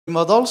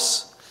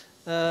models.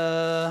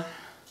 At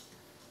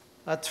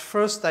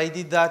first, I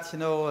did that,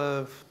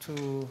 to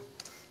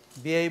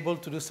be able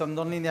to do some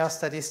nonlinear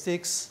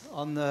statistics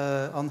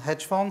on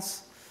hedge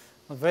funds,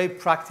 very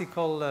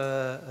practical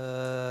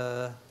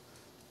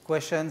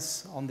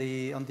questions on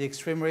the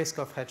extreme risk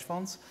of hedge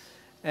funds.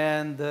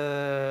 And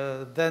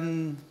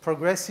then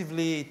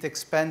progressively it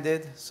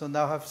expanded. So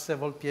now I have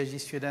several PhD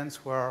students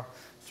who are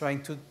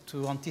trying to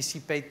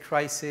anticipate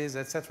crises,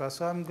 etc.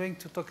 So I'm going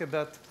to talk a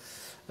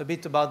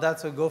bit about that.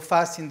 So go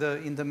fast in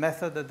the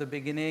method at the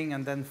beginning,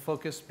 and then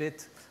focus a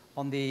bit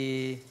on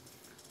the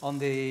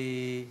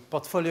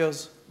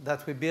portfolios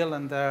that we build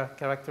and their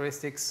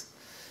characteristics.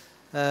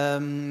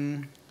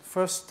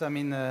 First,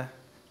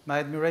 my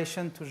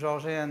admiration to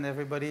Georges and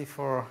everybody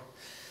for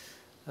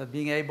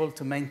being able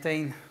to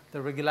maintain the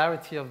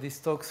regularity of these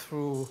talks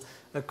through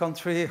a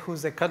country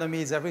whose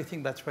economy is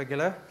everything but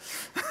regular.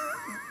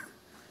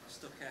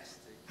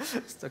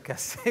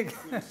 Stochastic.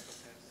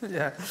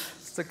 Yeah,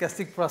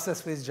 stochastic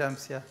process with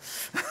jumps, yeah.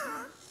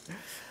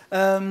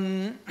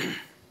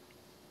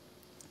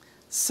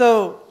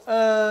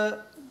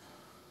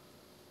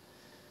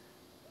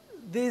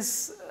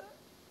 This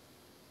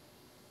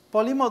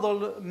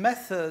polymodal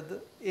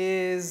method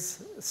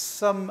is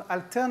some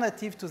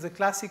alternative to the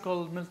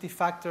classical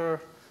multi-factor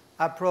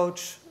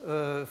approach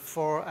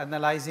for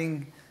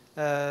analyzing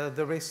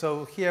the risk.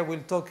 So here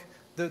we'll talk,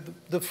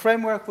 the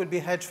framework will be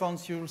hedge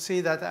funds. You'll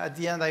see that at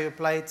the end I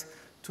apply it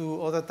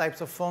to other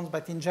types of funds,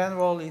 but in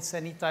general it's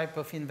any type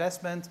of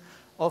investment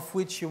of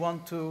which you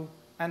want to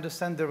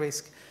understand the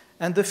risk.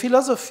 And the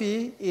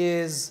philosophy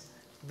is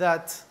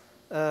that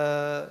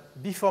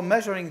before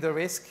measuring the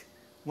risk,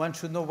 one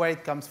should know where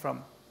it comes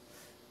from.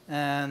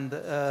 And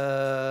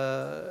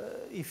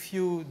if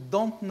you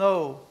don't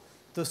know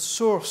the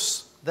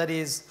source, that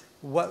is,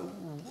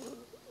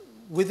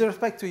 with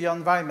respect to your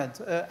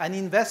environment, an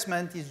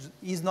investment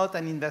is not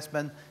an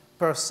investment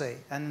per se.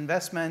 An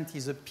investment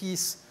is a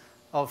piece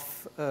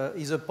of,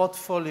 is a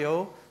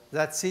portfolio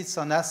that sits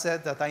on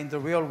assets that are in the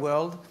real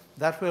world.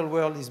 That real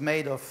world is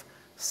made of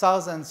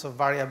thousands of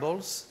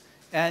variables,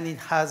 and it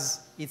has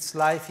its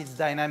life, its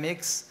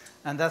dynamics,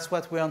 and that's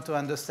what we want to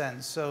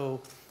understand.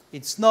 So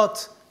it's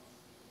not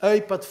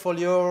a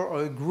portfolio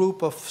or a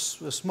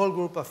small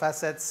group of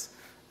assets,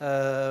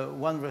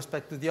 one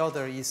respect to the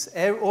other. Is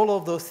all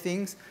of those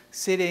things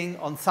sitting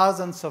on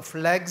thousands of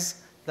legs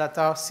that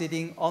are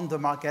sitting on the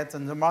market,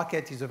 and the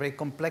market is a very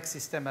complex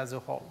system as a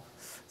whole.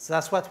 So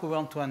that's what we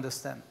want to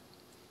understand.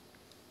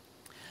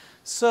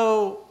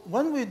 So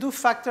when we do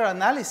factor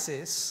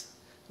analysis,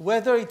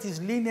 whether it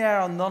is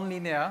linear or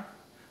nonlinear,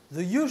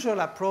 the usual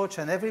approach,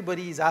 and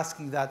everybody is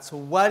asking that, so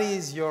what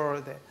is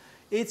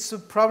it's a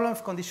problem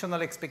of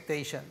conditional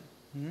expectation.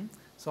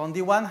 So on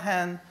the one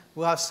hand,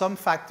 we have some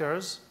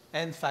factors,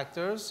 n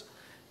factors,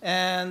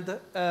 and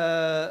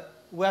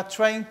we are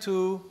trying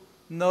to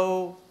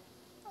know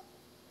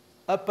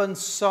upon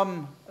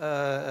some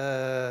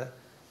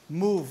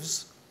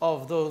moves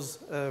of those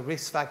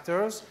risk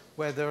factors,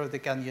 whether they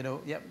can, yeah.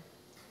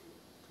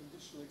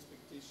 Conditional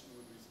expectation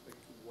with respect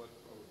to what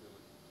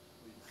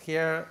probability?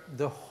 Here,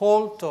 the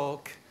whole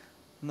talk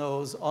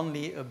knows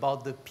only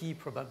about the P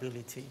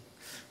probability.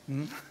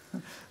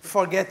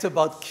 Forget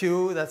about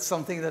Q, that's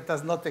something that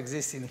does not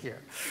exist in here.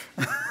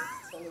 It's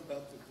all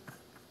about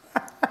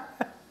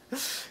the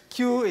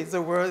Q is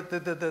a word,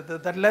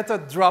 that letter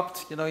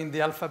dropped, in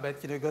the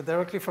alphabet, go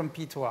directly from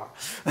P to R.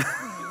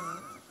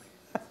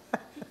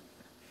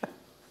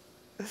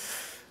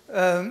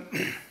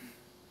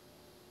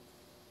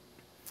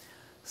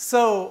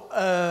 So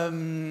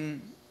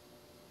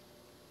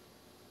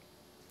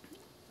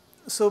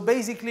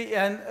basically,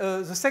 and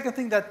the second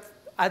thing that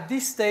at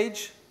this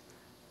stage,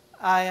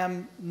 I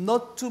am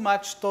not too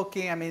much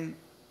talking. I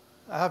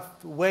have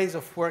ways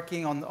of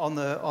working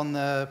on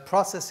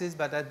processes,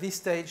 but at this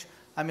stage,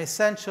 I'm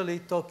essentially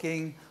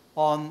talking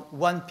on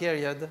one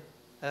period,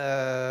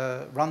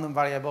 random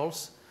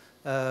variables,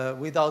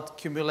 without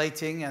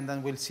cumulating, and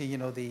then we'll see,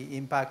 the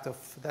impact of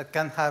that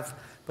can have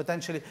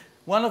potentially.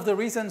 One of the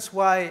reasons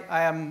why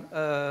I am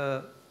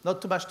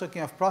not too much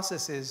talking of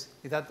processes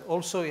is that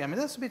also,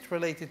 that's a bit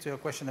related to your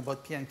question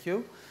about P and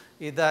Q,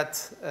 is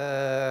that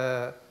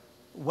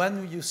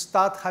when you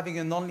start having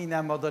a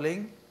nonlinear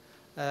modeling,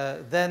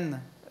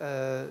 then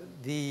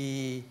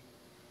the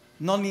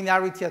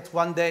nonlinearity at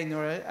one day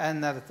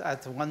and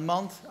at 1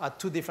 month are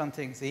two different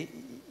things. They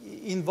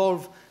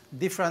involve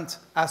different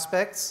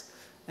aspects,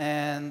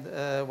 and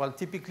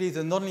typically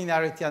the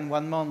nonlinearity in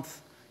 1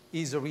 month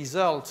is a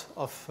result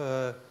of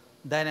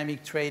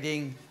dynamic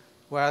trading,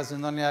 whereas the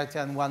nonlinearity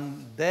in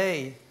 1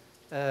 day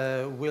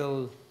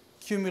will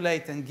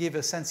accumulate and give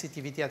a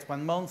sensitivity at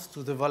 1 month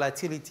to the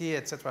volatility,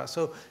 etc.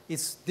 So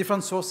it's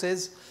different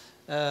sources.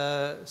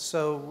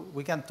 So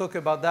we can talk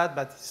about that,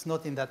 but it's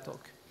not in that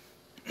talk.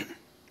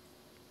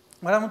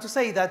 What I want to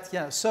say is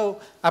that,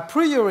 so a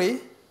priori,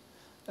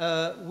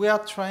 we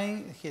are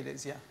trying, here it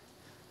is,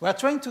 we are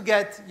trying to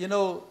get,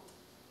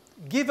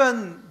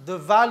 given the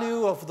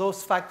value of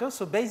those factors,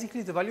 so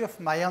basically the value of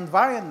my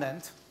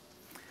environment,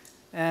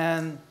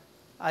 and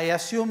I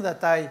assume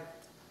that I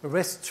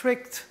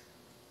restrict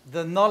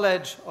the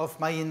knowledge of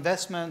my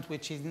investment,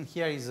 which in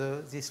here is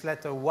this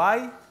letter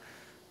Y,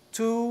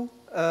 to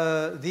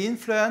the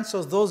influence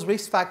of those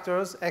risk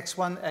factors,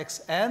 x1,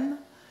 xn,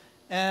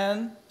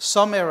 and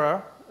some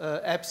error,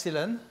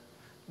 epsilon,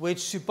 which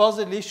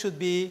supposedly should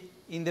be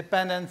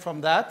independent from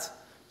that,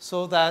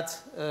 so that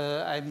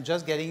I'm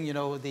just getting,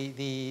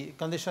 the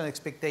conditional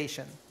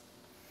expectation.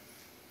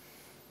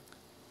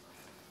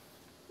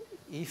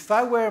 If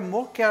I were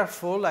more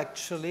careful,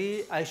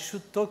 actually, I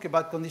should talk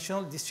about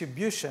conditional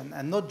distribution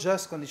and not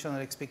just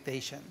conditional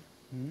expectation.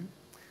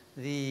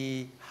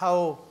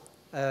 How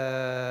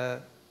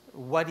the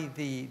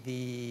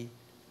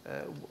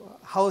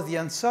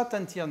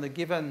uncertainty on a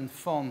given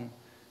fund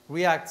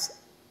reacts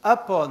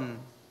upon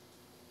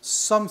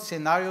some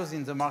scenarios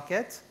in the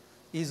market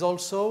is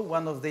also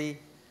one of the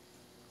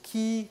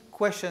key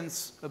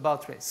questions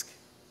about risk.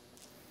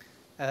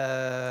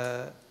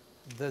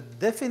 The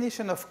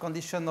definition of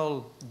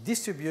conditional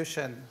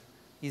distribution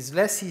is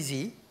less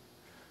easy.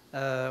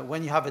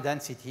 When you have a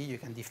density, you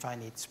can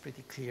define it, it's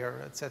pretty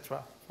clear,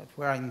 etc. But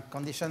we're in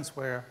conditions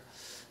where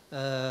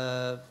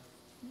the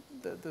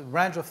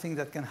range of things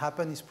that can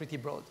happen is pretty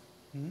broad.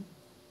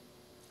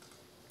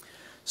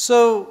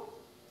 So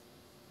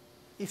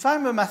if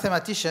I'm a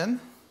mathematician,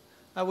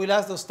 I will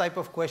ask those type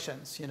of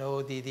questions,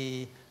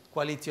 the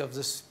quality of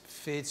the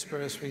fit,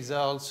 spurious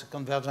results,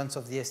 convergence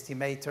of the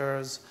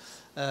estimators,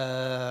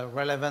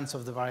 relevance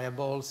of the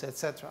variables,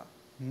 etc.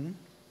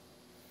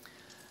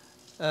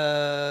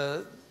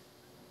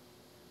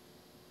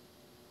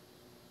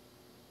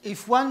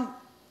 If one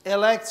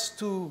elects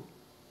to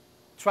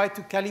try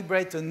to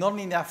calibrate a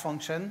nonlinear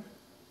function,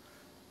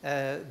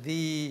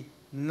 the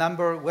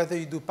number, whether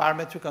you do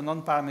parametric or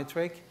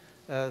non-parametric,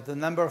 the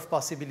number of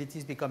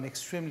possibilities become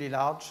extremely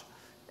large,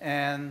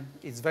 and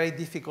it's very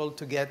difficult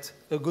to get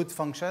a good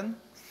function,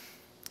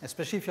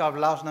 especially if you have a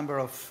large number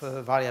of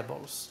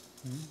variables.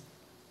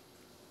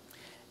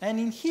 And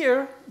in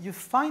here, you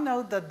find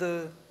out that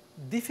the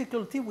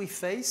difficulty we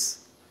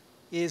face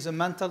is a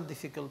mental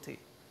difficulty.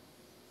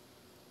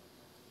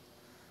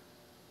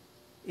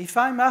 If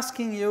I'm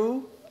asking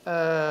you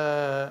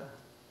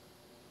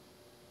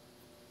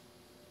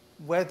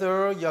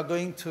whether you're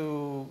going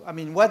to,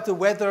 what the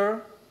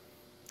weather,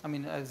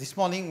 this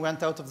morning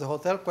went out of the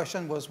hotel,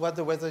 question was what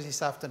the weather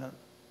this afternoon.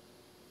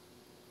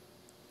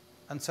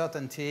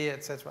 Uncertainty,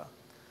 etc.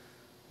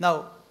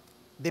 Now,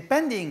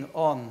 depending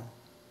on,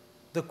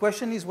 the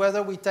question is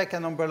whether we take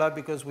an umbrella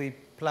because we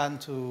plan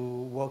to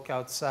walk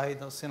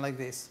outside or something like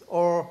this,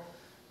 or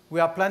we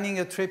are planning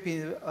a trip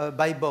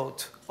by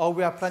boat, or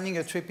we are planning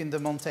a trip in the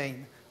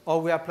mountain, or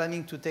we are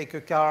planning to take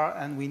a car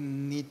and we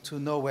need to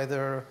know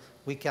whether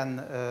we can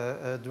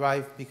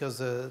drive because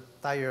the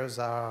tires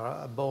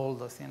are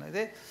bald or something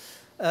like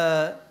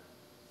that.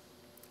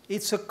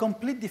 It's a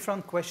complete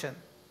different question.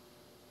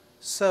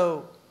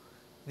 So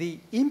the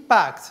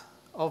impact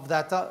of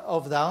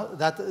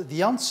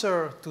the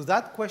answer to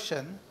that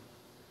question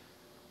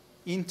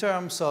in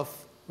terms of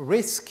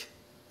risk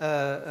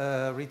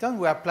return,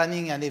 we are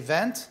planning an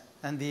event,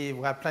 and we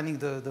are planning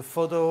the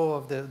photo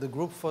of the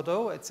group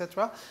photo,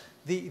 etc.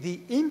 The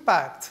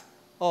impact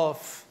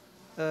of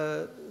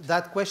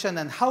that question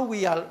and how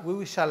we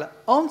shall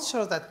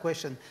answer that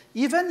question,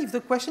 even if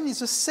the question is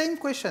the same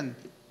question,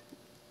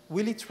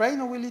 will it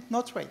rain or will it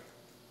not rain?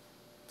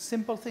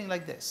 Simple thing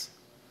like this.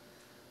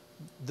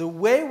 The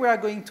way we are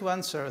going to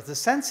answer, the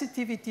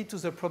sensitivity to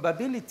the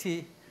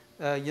probability,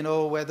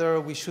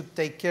 whether we should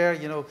take care,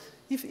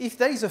 if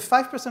there is a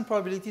 5%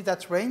 probability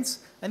that rains,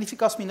 and if it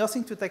costs me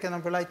nothing to take an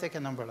umbrella, I take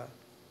an umbrella.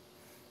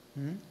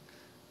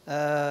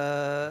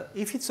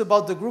 If it's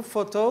about the group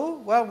photo,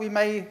 well, we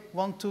may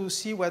want to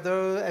see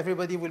whether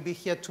everybody will be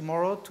here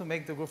tomorrow to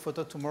make the group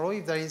photo tomorrow.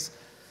 If there is...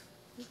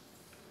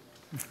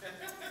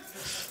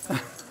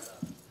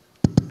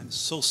 I'm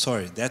so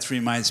sorry. That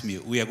reminds me.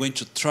 We are going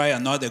to try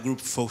another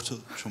group photo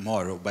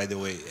tomorrow, by the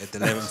way, at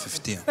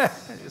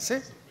 11:15. You see?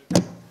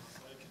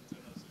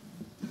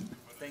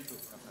 Thank you.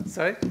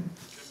 Sorry? You can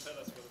tell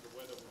us whether the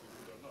weather will be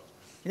good or not.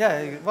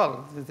 Yeah,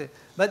 well,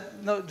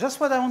 but no, just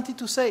what I wanted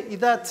to say is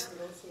that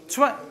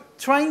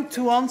trying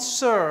to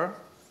answer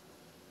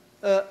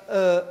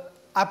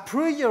a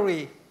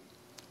priori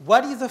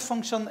what is the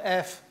function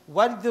f,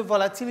 what is the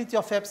volatility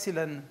of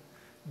epsilon,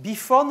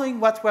 before knowing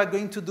what we are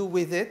going to do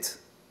with it,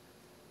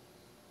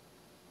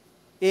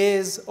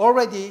 is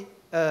already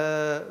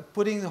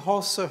putting the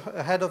horse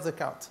ahead of the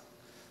cart.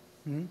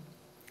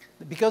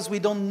 Because we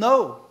don't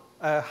know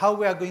how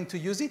we are going to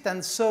use it,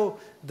 and so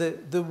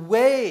the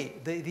way,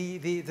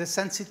 the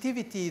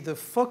sensitivity, the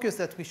focus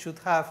that we should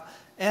have,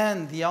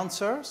 and the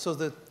answer, so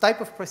the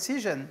type of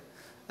precision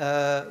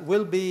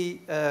will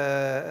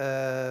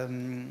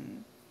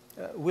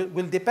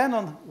depend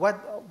on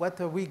what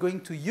are we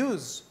going to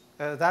use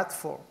that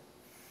for.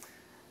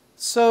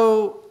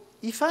 So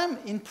if I'm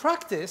in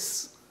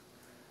practice,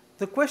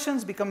 the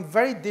questions become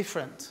very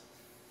different.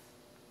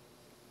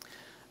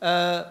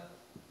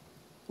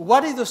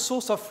 What is the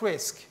source of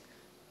risk?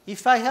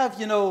 If I have,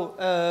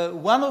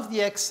 one of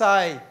the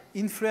xi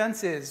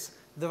influences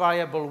the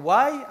variable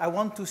y, I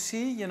want to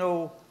see, you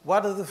know,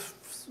 what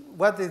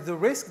is the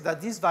risk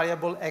that this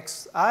variable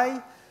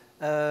xi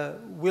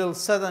will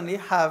suddenly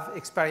have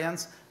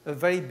experienced a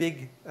very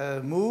big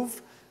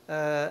move.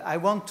 I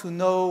want to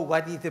know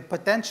what is the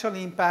potential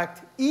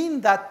impact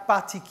in that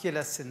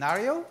particular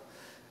scenario.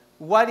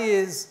 What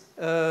is,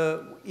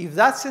 if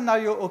that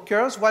scenario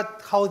occurs,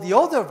 how the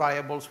other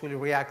variables will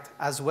react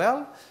as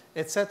well,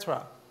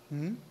 etc.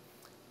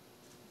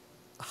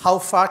 How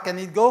far can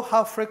it go?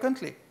 How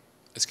frequently?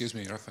 Excuse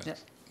me, Raphael. Yeah.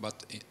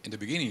 But in the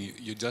beginning,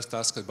 you just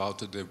asked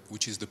about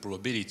which is the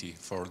probability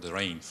for the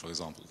rain, for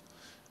example.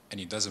 And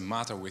it doesn't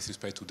matter with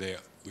respect to the,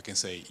 we can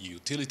say,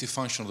 utility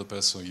function of the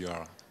person you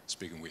are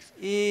speaking with.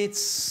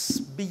 It's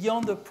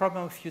beyond the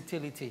problem of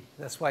utility.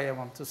 That's why I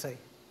want to say.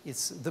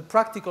 It's the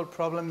practical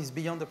problem is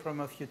beyond the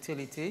problem of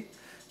utility,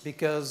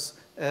 because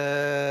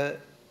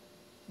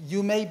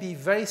you may be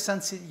very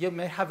sensitive. You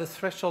may have a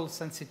threshold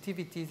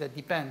sensitivity that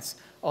depends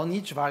on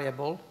each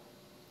variable,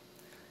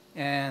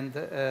 and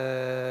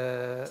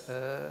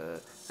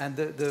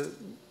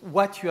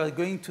what you are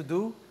going to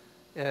do.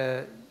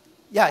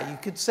 Yeah, you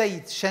could say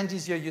it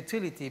changes your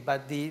utility,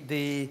 but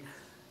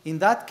in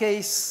that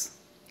case,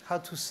 how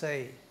to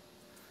say?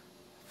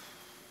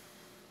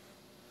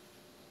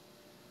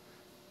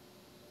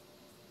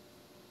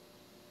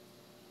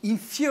 In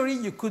theory,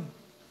 you could,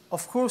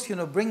 of course, you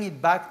know, bring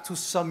it back to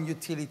some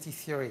utility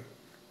theory,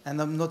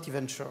 and I'm not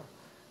even sure.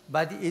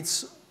 But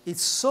it's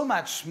so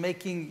much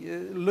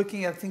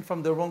looking at things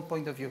from the wrong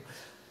point of view.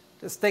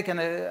 Let's take an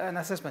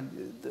assessment.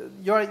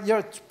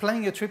 You're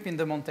planning a trip in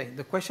the mountain.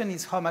 The question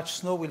is how much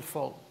snow will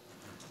fall,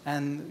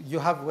 and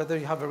whether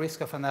you have a risk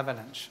of an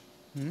avalanche.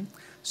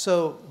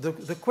 So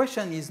the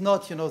question is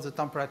not, you know, the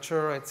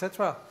temperature,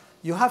 etc.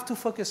 You have to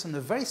focus on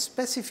a very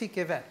specific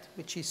event,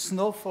 which is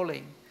snow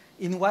falling.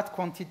 In what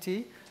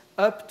quantity,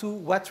 up to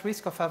what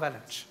risk of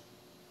avalanche.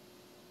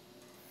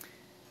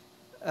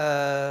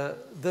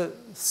 The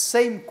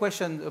same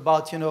question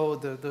about, you know,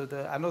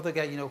 another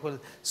guy, you know.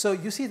 So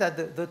you see that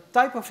the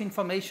type of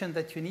information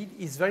that you need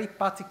is very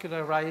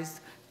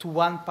particularized to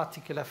one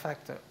particular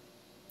factor.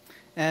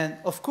 And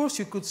of course,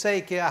 you could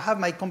say, okay, I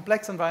have my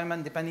complex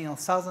environment depending on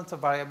thousands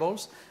of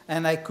variables,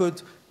 and I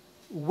could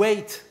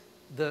weight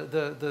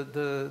the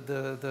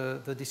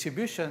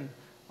distribution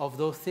of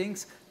those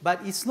things, but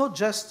it's not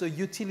just a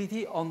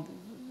utility on,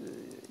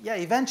 yeah,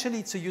 eventually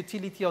it's a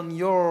utility on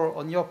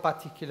your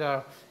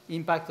particular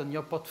impact on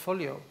your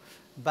portfolio.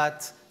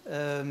 But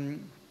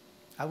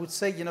I would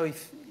say, you know,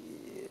 if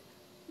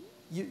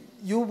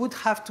you would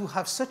have to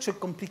have such a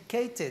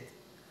complicated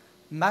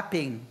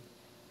mapping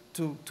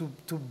to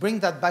bring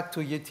that back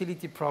to a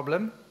utility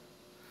problem,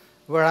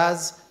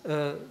 whereas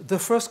the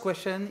first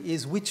question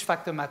is which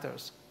factor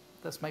matters.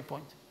 That's my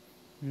point.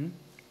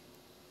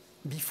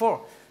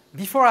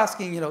 Before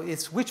asking, you know,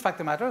 it's which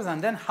factor matters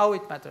and then how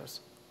it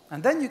matters.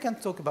 And then you can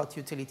talk about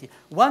utility.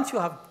 Once you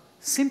have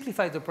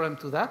simplified the problem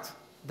to that,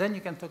 then you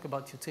can talk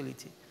about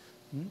utility.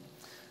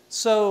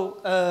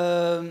 So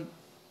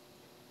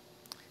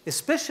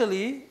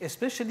especially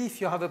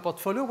if you have a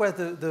portfolio where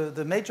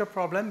the major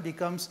problem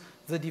becomes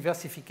the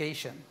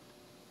diversification.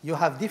 You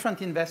have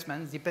different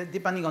investments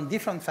depending on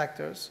different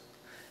factors.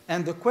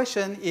 And the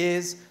question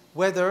is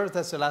whether,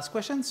 that's the last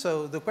question,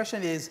 so the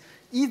question is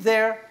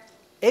there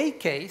a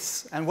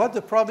case, and what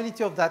the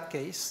probability of that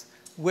case,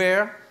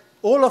 where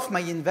all of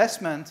my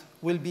investment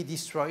will be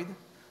destroyed,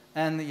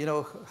 and, you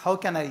know, how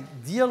can I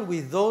deal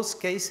with those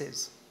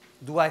cases?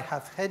 Do I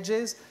have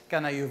hedges?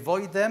 Can I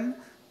avoid them?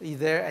 Is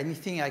there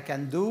anything I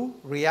can do,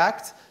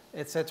 react,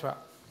 etc.?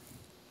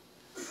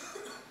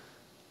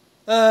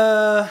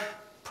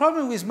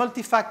 Problem with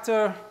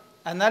multi-factor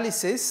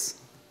analysis.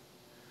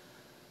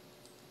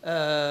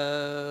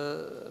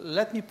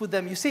 Let me put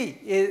them. You see,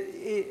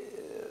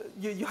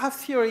 you have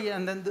theory,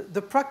 and then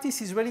the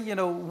practice is really, you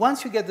know,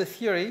 once you get the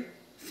theory,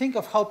 think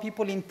of how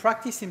people in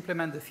practice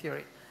implement the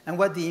theory, and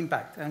what the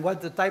impact, and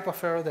what the type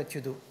of error that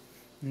you do.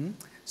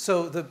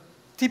 So the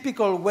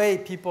typical way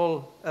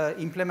people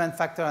implement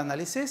factor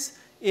analysis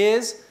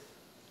is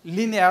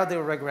linear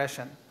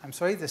regression. I'm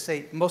sorry, they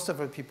say most of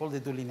the people, they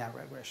do linear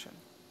regression.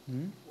 Why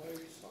are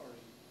you sorry?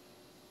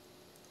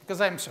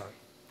 Because I'm sorry.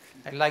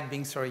 I like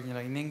being sorry. You know,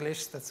 in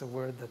English, that's a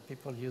word that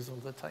people use all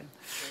the time.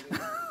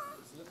 There's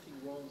nothing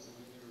wrong with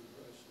linear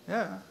regression.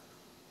 Yeah.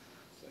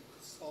 It's like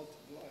the salt of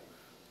life.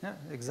 Yeah,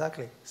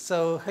 exactly.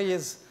 So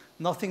here's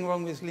nothing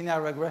wrong with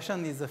linear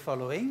regression is the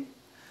following.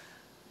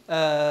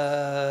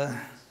 Sorry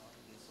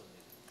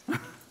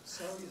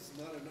is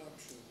not an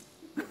option.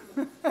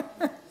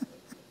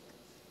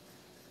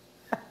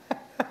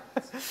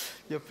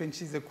 You're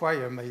preaching the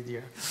choir, my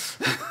dear.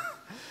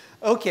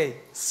 Okay,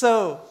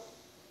 so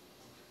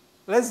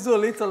let's do a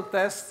little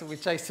test,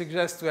 which I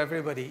suggest to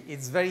everybody.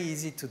 It's very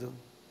easy to do.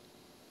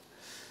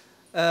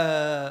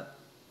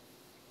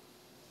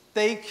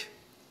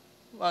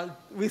 Well,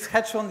 with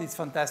hedge fund, it's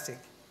fantastic.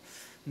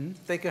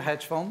 Take a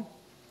hedge fund.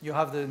 You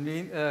have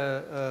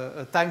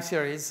the time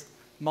series,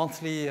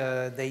 monthly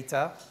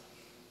data.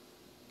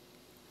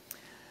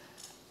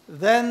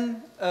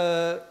 Then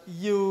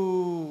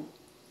you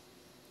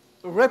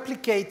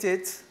replicate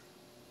it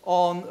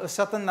on a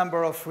certain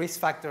number of risk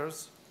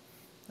factors.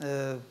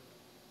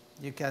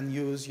 You can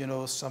use,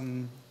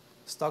 some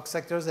stock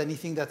sectors,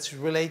 anything that's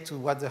related to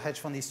what the hedge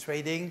fund is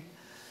trading.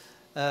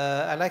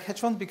 I like hedge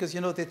funds because,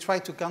 they try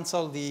to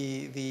cancel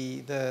the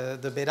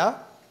beta,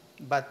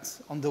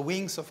 but on the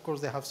wings, of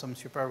course, they have some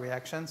super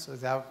reactions, so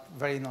they are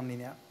very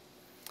nonlinear.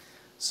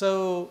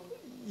 So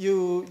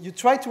you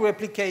try to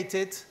replicate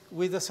it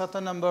with a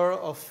certain number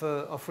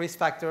of risk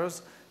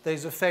factors. There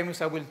is a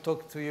famous, I will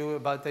talk to you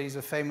about, there is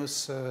a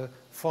famous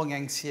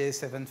Fong-Yang-Xie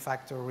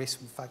 7-factor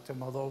risk factor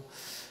model.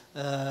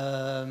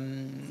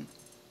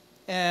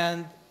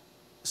 And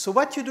so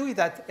what you do is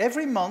that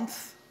every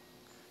month,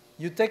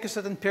 you take a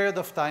certain period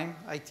of time.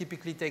 I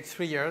typically take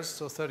 3 years,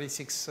 so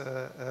 36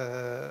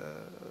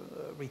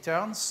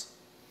 returns.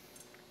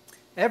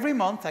 Every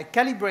month, I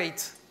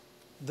calibrate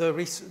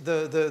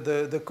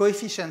the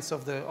coefficients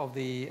of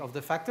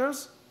the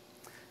factors.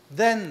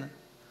 Then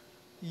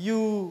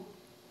you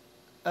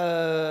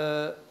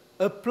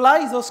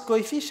apply those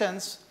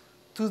coefficients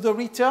to the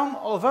return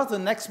over the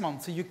next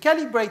month. So you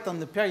calibrate on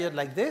the period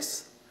like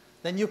this,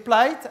 then you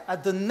apply it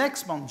at the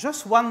next month,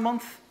 just 1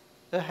 month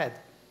ahead.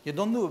 You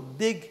don't do a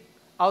big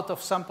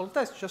out-of-sample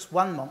test, just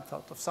 1 month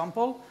out of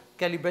sample,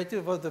 calibrated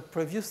over the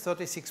previous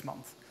 36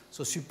 months.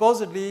 So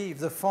supposedly, if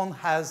the fund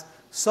has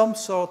some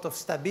sort of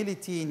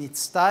stability in its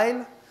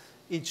style,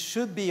 it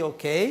should be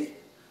okay.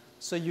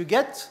 So you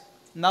get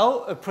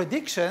now a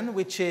prediction,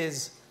 which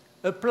is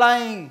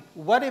applying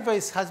whatever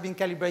has been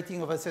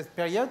calibrating over this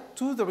period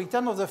to the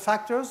return of the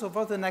factors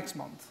over the next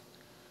month.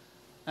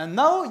 And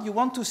now you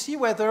want to see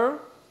whether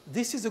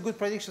this is a good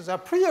prediction. So a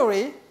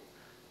priori,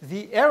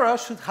 the error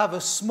should have a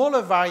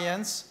smaller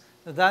variance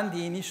than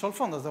the initial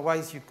fund.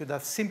 Otherwise, you could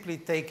have simply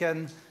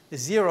taken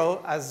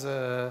 0 as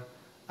a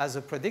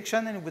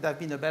prediction, and it would have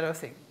been a better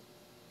thing.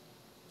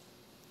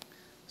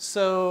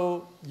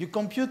 So you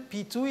compute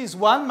P2 is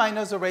 1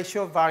 minus the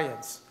ratio of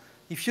variance.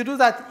 If you do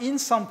that in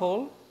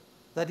sample,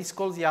 that is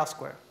called the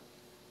R-square.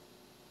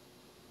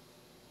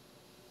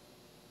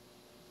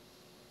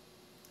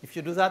 If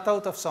you do that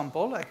out of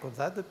sample, I call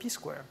that the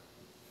P-square.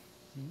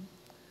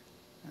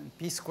 And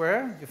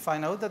P-square, you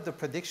find out that the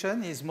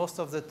prediction is most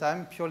of the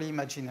time purely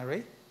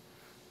imaginary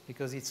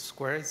because its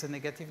square is a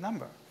negative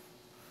number.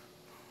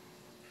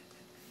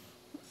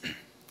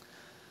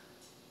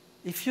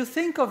 If you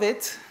think of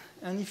it,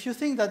 and if you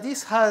think that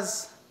this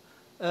has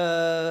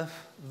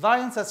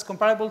variance that's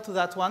comparable to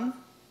that one,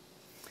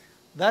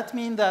 that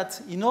means that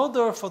in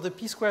order for the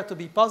P-square to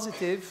be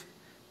positive,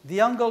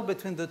 the angle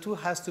between the two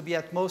has to be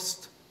at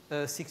most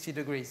 60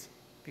 degrees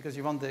because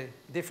you want the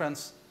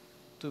difference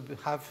to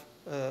have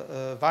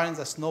variance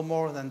that's no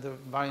more than the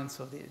variance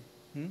of the.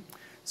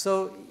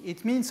 So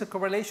it means a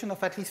correlation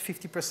of at least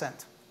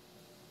 50%.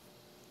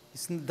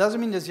 It doesn't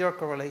mean a zero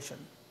correlation.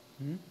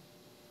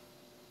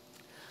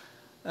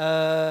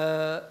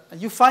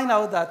 You find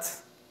out that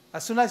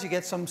as soon as you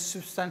get some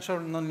substantial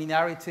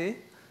nonlinearity,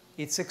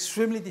 it's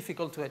extremely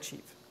difficult to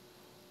achieve.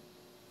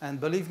 And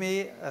believe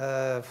me,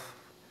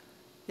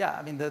 yeah,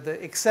 I mean,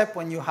 except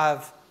when you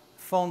have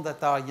funds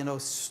that are,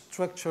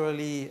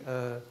 structurally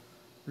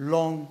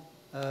long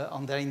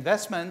on their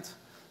investment,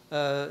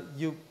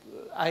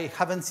 I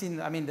haven't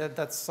seen, I mean,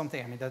 that's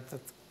something, I mean, that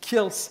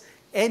kills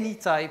any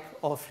type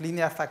of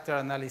linear factor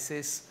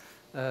analysis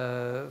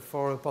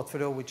for a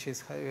portfolio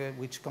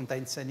which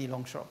contains any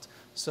long short.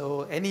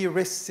 So any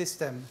risk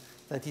system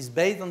that is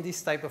based on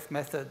this type of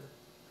method,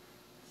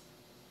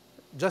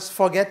 just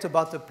forget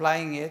about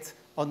applying it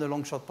on the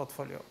long short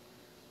portfolio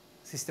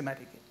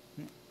systematically.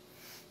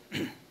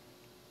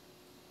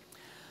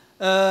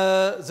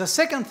 The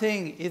second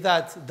thing is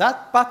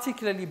that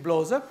particularly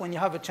blows up when you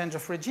have a change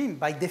of regime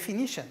by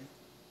definition.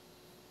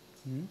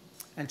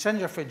 And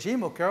change of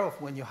regime occurs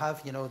when you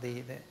have,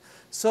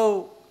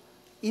 so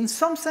in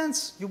some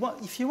sense,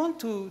 if you want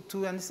to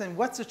understand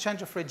what's a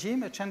change of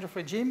regime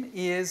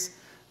is,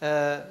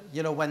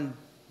 when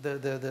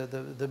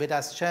the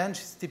betas change.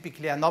 It's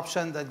typically an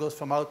option that goes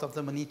from out of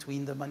the money to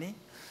in the money,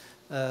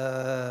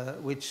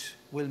 which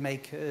will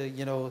make, a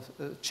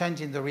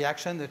change in the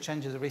reaction, a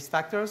change in the risk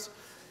factors.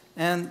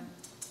 And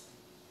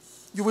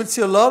you will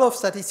see a lot of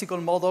statistical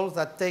models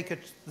that take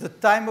the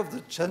time of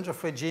the change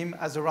of regime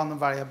as a random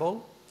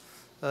variable.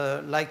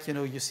 Like,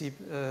 you see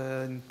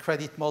in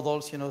credit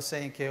models,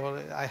 saying, okay, well,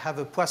 I have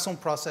a Poisson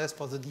process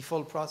for the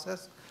default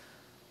process.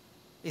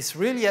 It's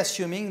really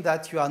assuming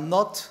that you are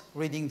not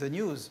reading the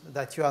news,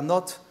 that you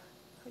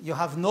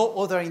have no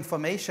other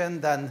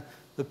information than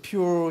the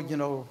pure,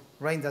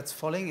 rain that's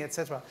falling,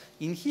 etc.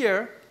 In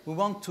here, we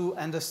want to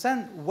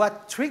understand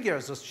what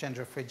triggers those change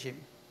of regime.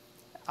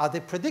 Are they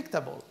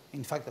predictable?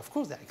 In fact, of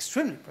course, they're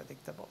extremely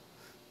predictable.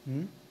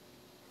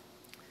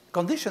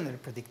 Conditionally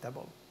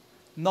predictable.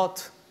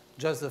 Not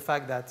just the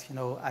fact that,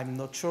 I'm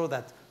not sure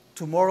that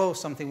tomorrow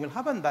something will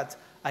happen, but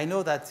I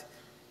know that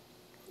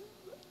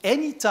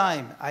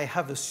anytime I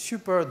have a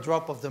super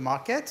drop of the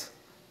market,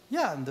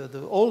 yeah, and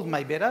all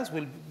my betas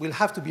will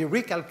have to be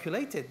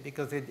recalculated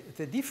because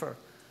they differ.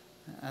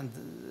 And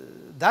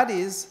that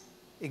is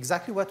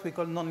exactly what we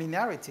call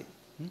nonlinearity.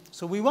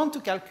 So we want to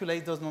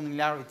calculate those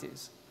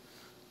nonlinearities.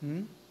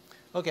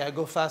 Okay, I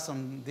go fast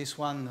on this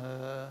one.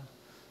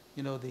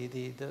 You know,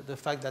 the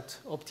fact that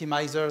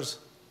optimizers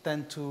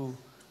tend to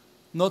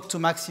not to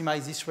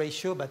maximize this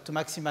ratio, but to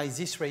maximize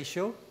this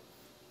ratio.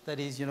 That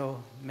is, you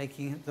know,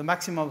 making the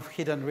maximum of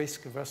hidden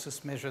risk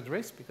versus measured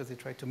risk, because they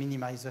try to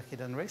minimize the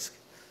hidden risk,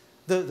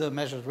 the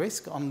measured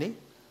risk only.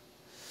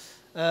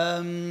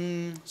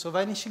 So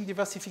vanishing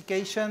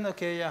diversification.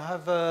 Okay, I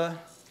have a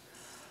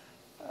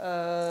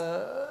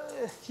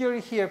theory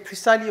here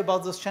precisely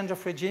about those change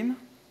of regime.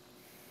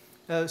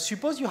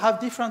 Suppose you have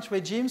different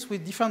regimes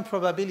with different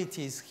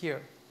probabilities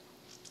here.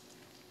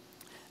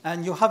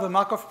 And you have a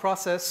Markov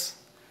process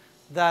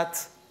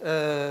that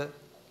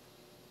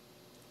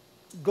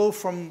go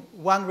from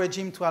one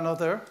regime to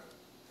another.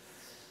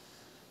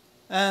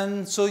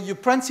 And so your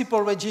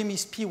principal regime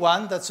is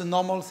P1, that's a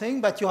normal thing,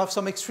 but you have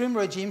some extreme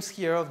regimes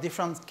here of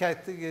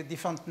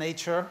different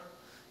nature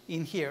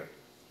in here.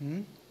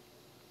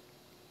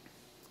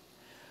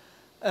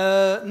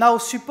 Now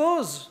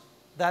suppose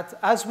that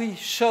as we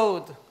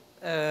showed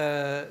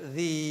with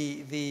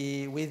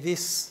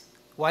this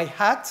y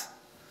hat,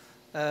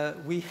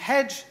 we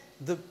hedge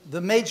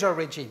the major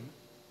regime.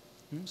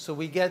 So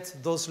we get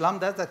those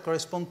lambdas that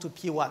correspond to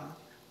P1,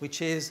 which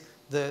is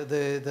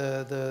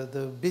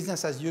the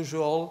business as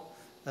usual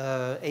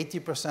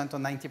 80% or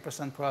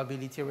 90%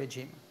 probability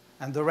regime.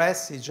 And the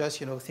rest is just,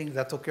 you know, things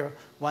that occur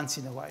once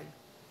in a while.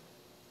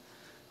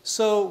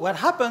 So what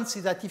happens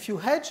is that if you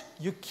hedge,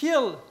 you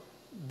kill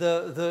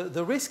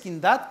the risk in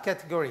that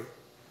category,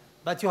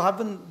 but you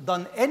haven't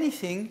done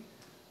anything,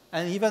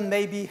 and even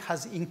maybe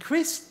has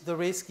increased the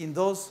risk in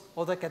those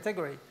other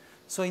categories.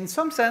 So in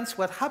some sense,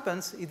 what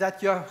happens is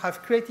that you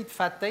have created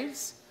fat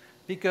tails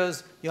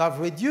because you have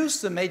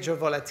reduced the major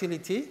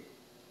volatility,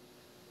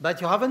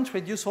 but you haven't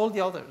reduced all the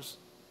others.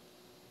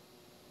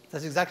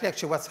 That's exactly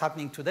actually what's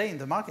happening today in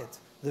the market.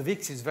 The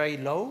VIX is very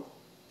low,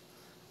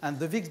 and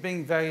the VIX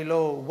being very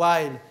low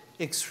while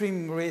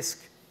extreme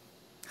risk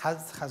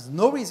has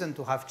no reason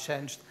to have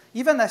changed,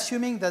 even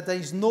assuming that there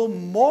is no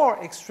more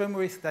extreme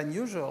risk than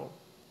usual.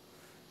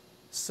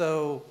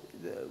 So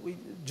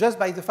just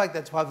by the fact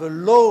that you have a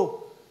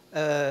low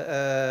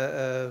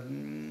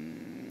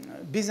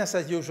business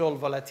as usual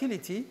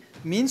volatility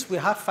means we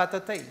have fatter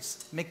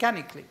tails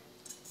mechanically.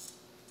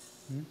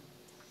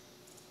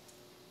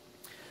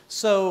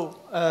 So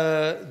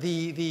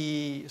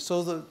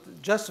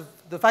just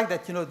the fact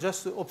that, you know,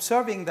 just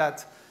observing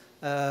that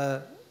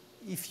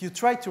if you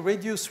try to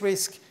reduce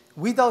risk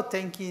without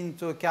taking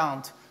into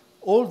account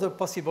all the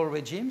possible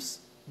regimes,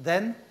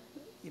 then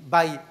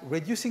by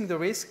reducing the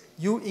risk,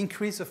 you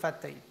increase the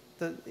fat tail.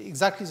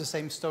 Exactly the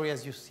same story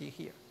as you see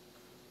here.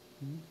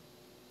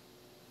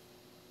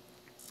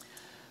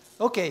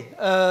 Okay,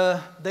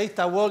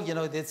 data world, you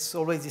know, there's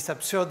always this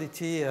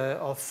absurdity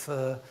of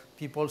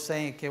people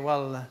saying, okay,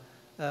 well,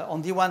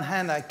 on the one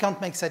hand, I can't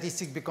make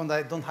statistics because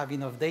I don't have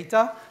enough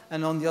data.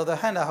 And on the other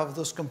hand, I have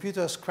those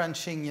computers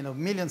crunching, you know,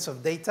 millions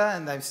of data,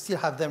 and I still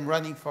have them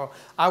running for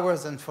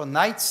hours and for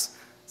nights.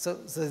 So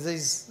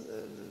there's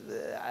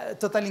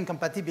total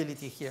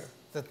incompatibility here.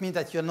 That means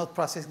that you're not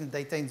processing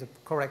data in the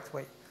correct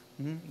way.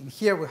 In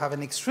here, we have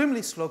an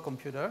extremely slow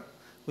computer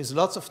with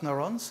lots of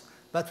neurons,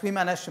 but we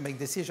managed to make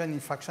decisions in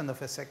a fraction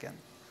of a second.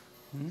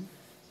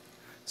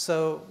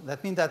 So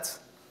that means that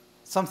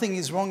something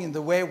is wrong in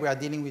the way we are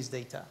dealing with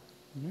data.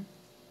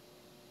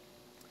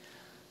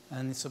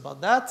 And it's about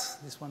that.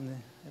 This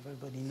one,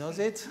 everybody knows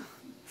it.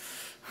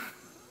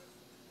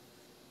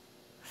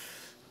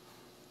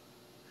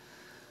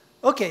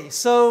 Okay,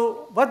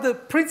 so what the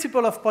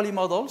principle of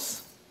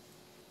polymodels?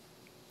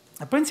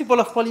 A principle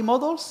of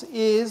polymodels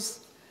is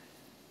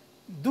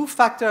do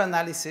factor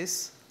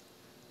analysis,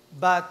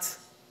 but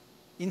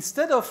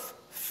instead of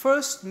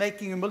first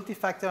making a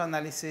multi-factor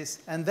analysis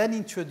and then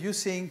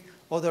introducing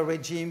other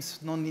regimes,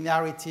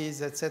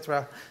 nonlinearities,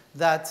 etc.,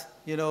 that,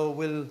 you know,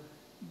 will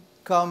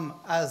come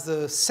as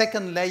the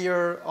second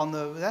layer on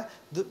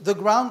the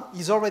ground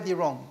is already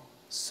wrong.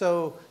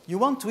 So you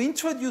want to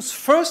introduce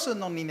first a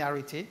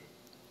nonlinearity,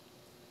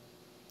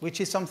 which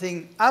is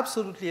something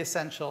absolutely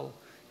essential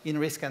in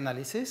risk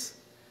analysis,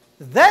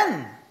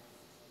 then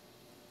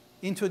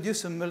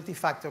introduce a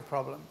multi-factor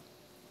problem.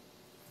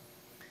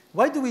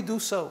 Why do we do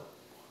so?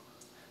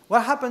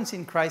 What happens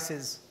in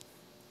crisis?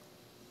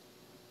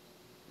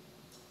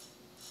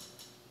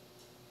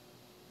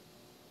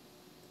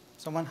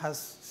 Someone has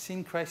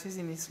seen crisis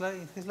in his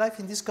life?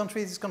 In this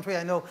country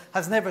I know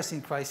has never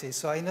seen crisis.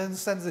 So I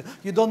understand that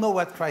you don't know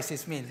what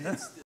crisis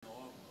means.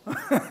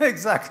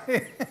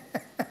 Exactly.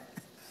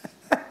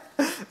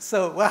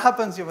 So what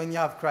happens when you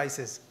have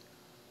crisis?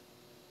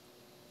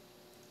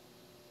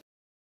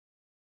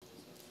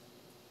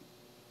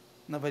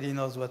 Nobody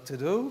knows what to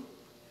do.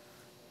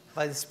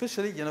 But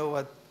especially, you know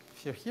what,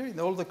 if you're here,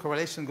 all the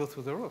correlations go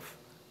through the roof.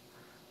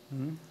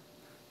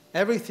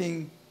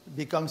 Everything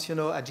becomes, you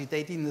know,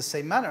 agitated in the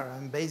same manner.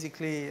 And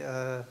basically,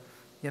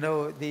 you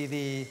know,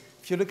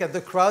 if you look at the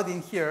crowd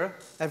in here,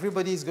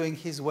 everybody is going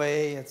his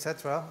way,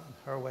 etc.,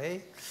 her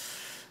way.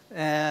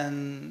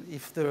 And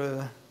if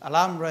the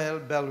alarm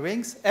bell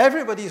rings,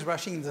 everybody is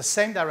rushing in the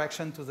same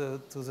direction to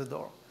the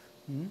door.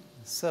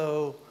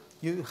 So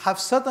you have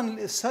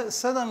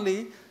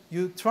suddenly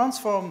you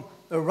transform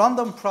a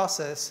random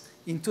process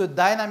into a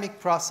dynamic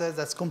process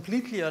that's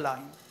completely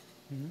aligned.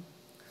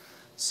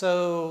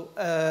 So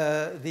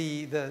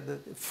the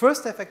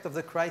first effect of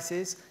the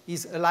crisis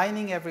is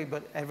aligning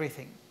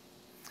everything,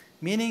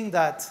 meaning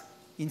that,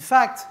 in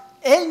fact,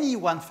 any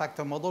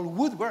one-factor model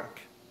would work.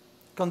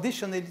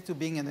 Conditionally to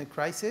being in a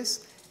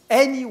crisis,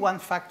 any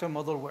one-factor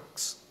model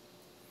works.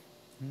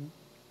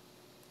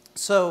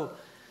 So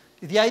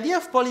the idea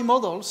of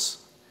polymodels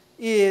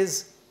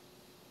is,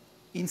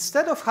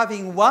 instead of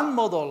having one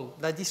model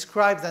that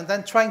describes and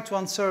then trying to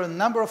answer a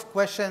number of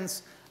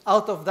questions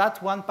out of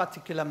that one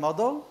particular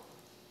model,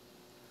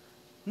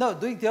 no,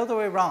 do it the other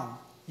way around.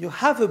 You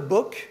have a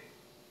book.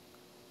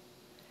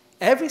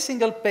 Every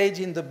single page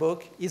in the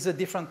book is a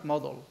different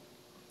model.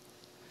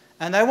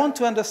 And I want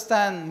to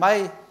understand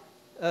my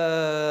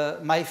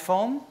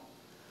phone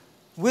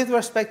with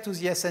respect to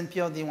the S&P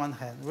on the one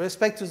hand, with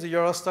respect to the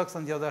Euro stocks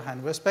on the other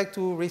hand, with respect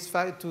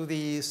to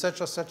the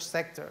such or such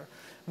sector,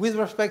 with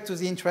respect to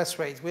the interest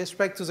rate, with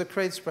respect to the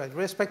credit spread,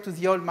 with respect to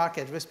the oil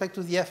market, with respect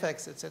to the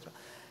FX, etc.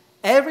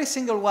 Every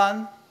single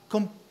one,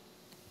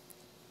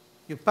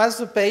 you pass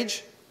the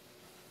page,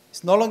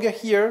 it's no longer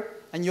here,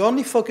 and you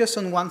only focus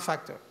on one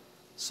factor.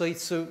 So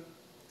it's a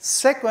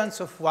sequence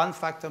of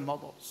one-factor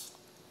models.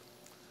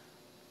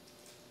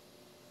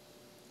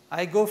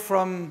 I go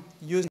from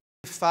using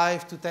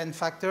 5 to 10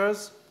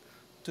 factors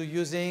to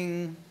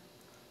using,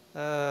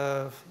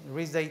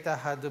 risk data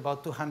had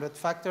about 200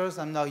 factors.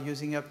 I'm now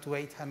using up to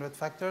 800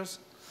 factors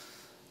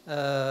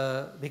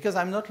because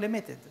I'm not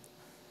limited.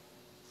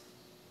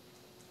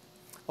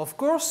 Of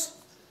course,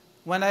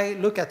 when I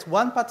look at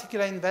one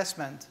particular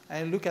investment,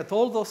 I look at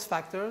all those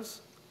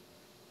factors,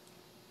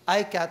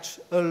 I catch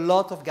a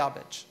lot of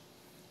garbage.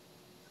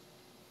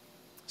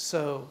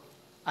 So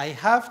I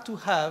have to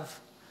have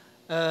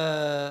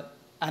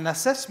an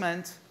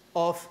assessment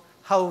of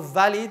how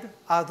valid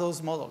are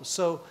those models.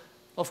 So,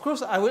 of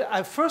course,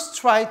 I first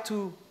try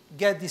to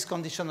get this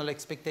conditional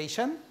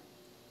expectation,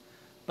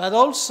 but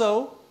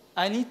also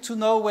I need to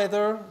know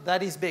whether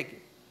that is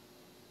big.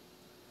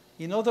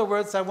 In other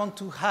words, I want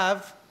to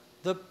have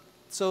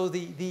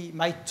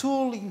my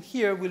tool in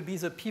here will be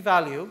the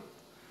p-value.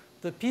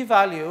 The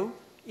p-value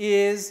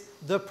is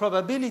the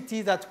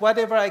probability that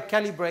whatever I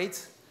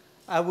calibrate,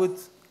 I would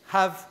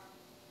have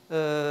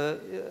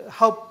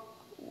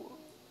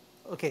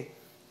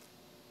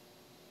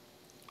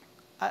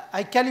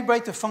I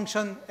calibrate a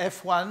function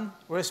f1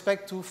 with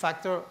respect to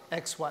factor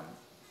x1.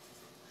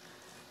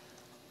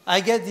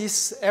 I get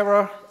this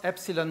error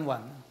epsilon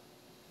 1.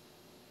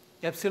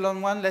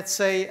 Epsilon 1, let's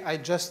say I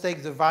just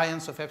take the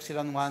variance of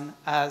epsilon 1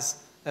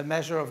 as a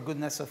measure of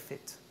goodness of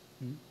fit.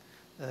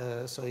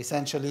 So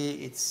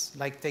essentially, it's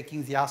like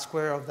taking the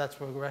R-square of that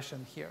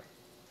regression here.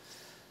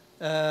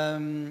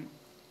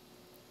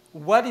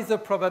 What is the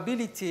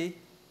probability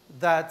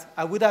that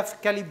I would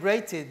have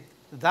calibrated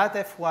that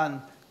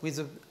f1 with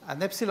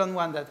an epsilon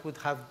 1 that would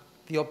have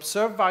the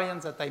observed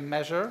variance that I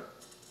measure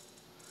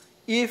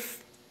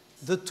if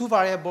the two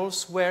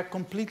variables were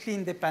completely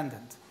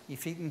independent?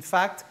 If, in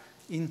fact,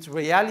 in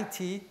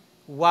reality,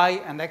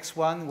 y and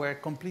x1 were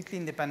completely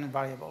independent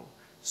variable.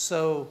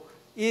 So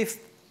if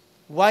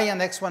y and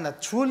x1 are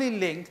truly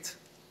linked,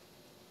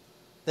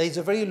 there is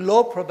a very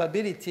low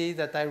probability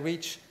that I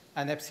reach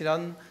an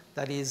epsilon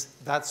that is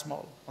that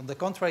small. On the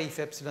contrary, if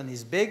epsilon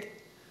is big,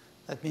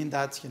 that means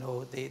that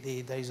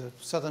there is a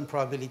certain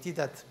probability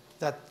that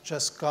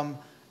just come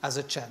as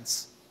a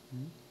chance.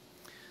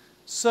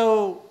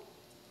 So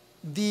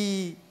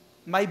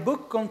my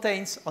book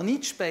contains on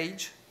each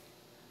page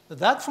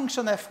that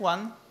function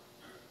f1,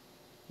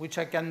 which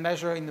I can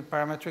measure in a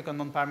parametric or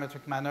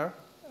non-parametric manner.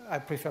 I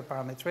prefer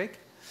parametric.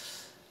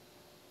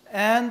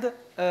 And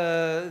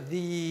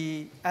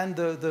the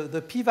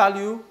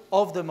p-value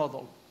of the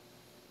model.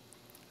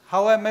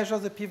 How I measure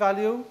the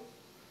p-value?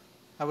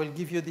 I will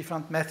give you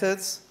different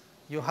methods.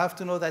 You have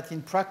to know that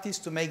in practice,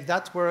 to make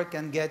that work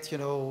and get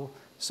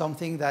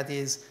something that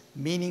is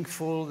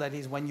meaningful, that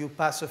is when you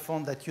pass a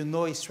fund that you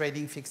know is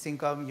trading fixed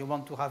income, you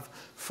want to have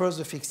first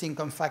the fixed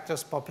income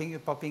factors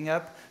popping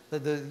up,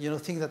 the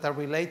things that are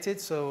related.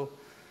 So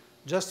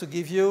just to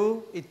give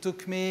you, it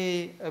took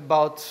me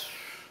about,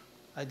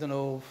 I don't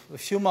know, a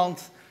few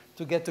months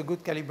to get a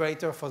good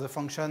calibrator for the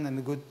function and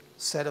a good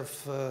set of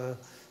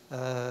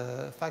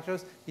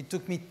factors. It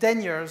took me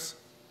 10 years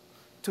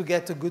to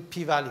get a good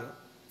p-value.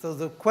 So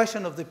the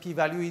question of the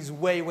p-value is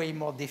way, way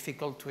more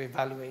difficult to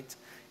evaluate,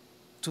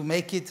 to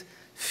make it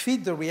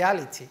fit the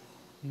reality.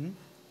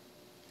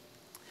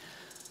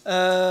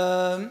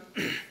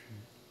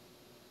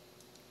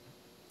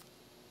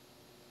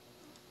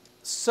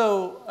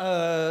 So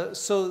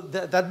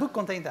that book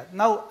contained that.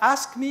 Now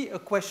ask me a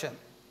question.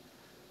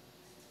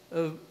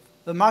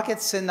 A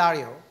market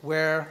scenario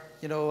where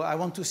I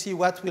want to see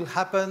what will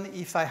happen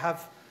if I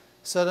have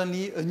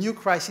suddenly a new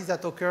crisis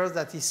that occurs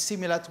that is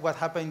similar to what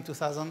happened in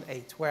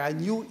 2008, where I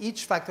knew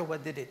each factor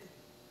what did it.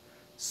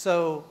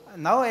 So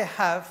now I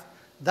have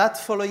that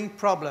following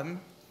problem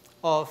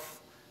of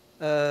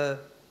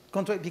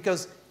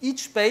because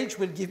each page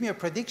will give me a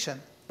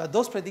prediction, but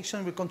those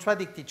predictions will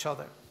contradict each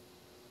other.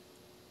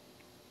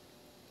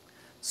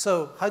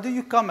 So how do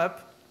you come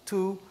up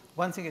to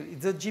one thing?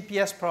 It's a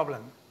GPS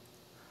problem.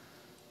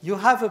 You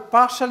have a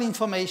partial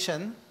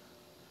information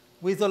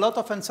with a lot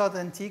of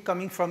uncertainty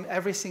coming from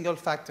every single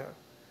factor.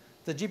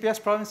 The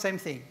GPS problem, same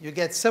thing. You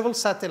get several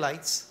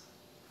satellites.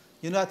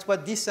 You know at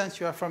what distance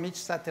you are from each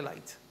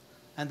satellite.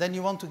 And then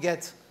you want to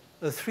get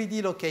a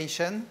 3D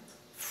location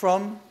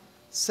from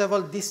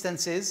several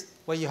distances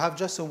where you have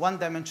just a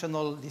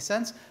one-dimensional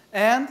distance.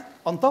 And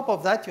on top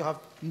of that, you have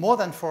more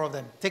than 4 of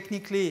them.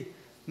 Technically,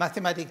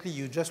 mathematically,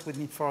 you just would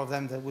need 4 of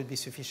them. That would be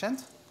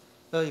sufficient.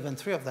 Even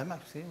 3 of them,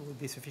 actually, would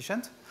be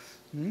sufficient.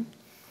 In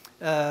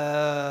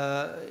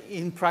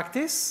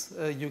practice,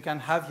 you can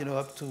have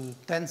up to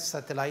 10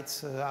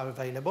 satellites are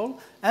available.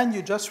 And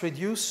you just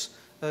reduce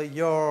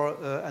your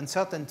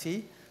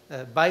uncertainty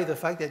by the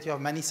fact that you have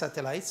many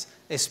satellites,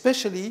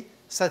 especially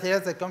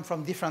satellites that come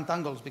from different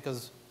angles,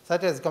 because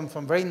satellites that come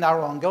from very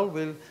narrow angle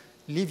will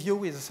leave you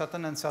with a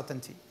certain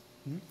uncertainty.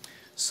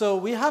 So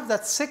we have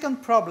that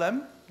second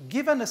problem,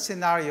 given a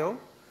scenario,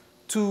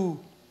 to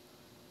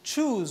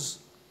choose,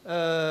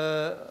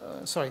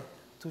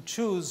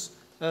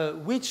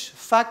 which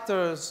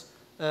factors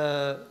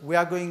we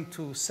are going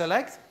to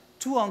select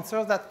to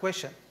answer that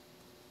question.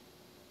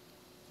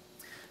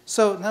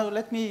 So now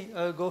let me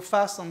go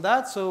fast on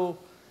that. So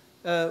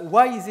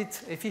why is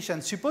it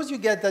efficient? Suppose you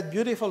get that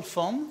beautiful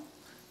phone.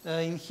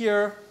 In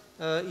here,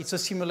 it's a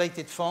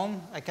simulated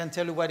phone. I can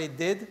tell you what it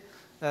did.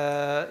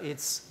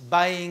 It's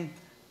buying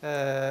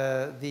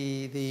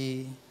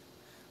the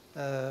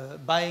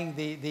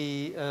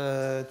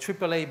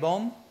AAA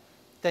bond,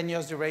 10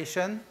 years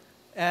duration,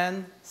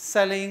 and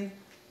selling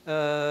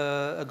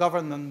a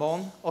government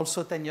bond,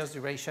 also 10 years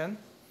duration.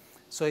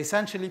 So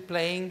essentially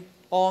playing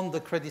on the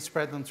credit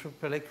spread, on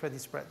AAA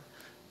credit spread.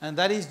 And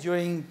that is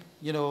during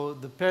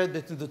the period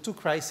between the 2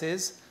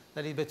 crises,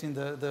 that is between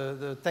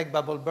the tech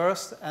bubble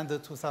burst and the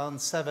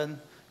 2007,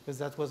 because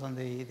that was on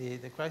the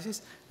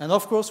crisis. And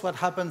of course, what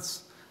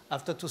happens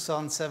after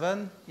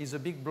 2007 is a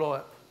big blow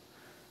up.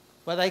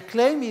 What I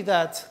claim is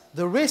that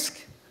the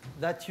risk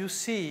that you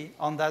see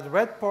on that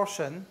red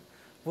portion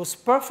was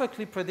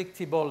perfectly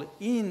predictable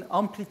in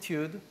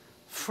amplitude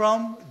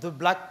from the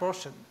black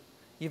portion,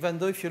 even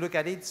though if you look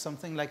at it,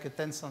 something like a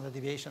 10 standard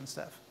deviation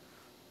stuff.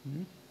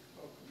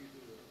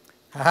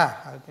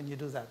 How can you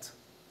do that?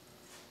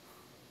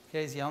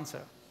 Here's the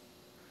answer.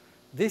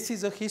 This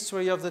is a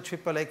history of the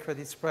AAA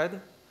credit spread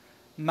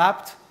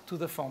mapped to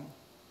the fund.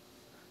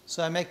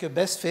 So I make a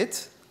best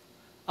fit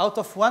out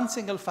of one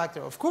single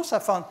factor. Of course,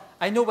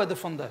 I know what the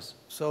fund does.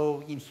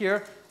 So in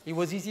here, it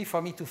was easy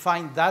for me to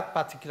find that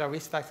particular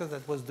risk factor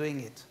that was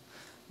doing it.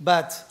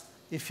 But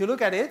if you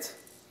look at it,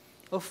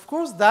 of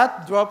course,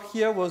 that drop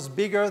here was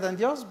bigger than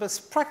the others, but it's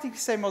practically the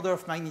same order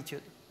of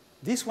magnitude.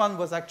 This one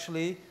was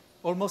actually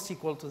almost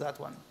equal to that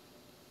one.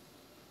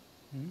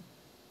 What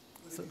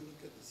if you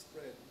look at the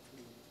spread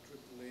between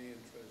AAA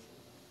and Treasury?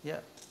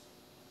 Yeah.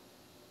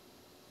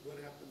 What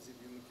happens if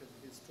you look at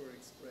the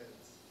historic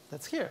spreads?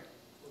 That's here.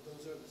 Well,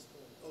 those are the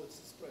spreads. Oh, it's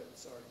the spread,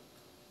 sorry.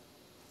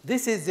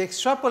 This is the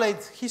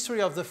extrapolate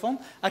history of the fund.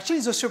 Actually,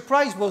 the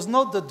surprise was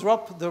not the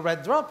drop, the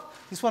red drop.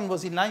 This one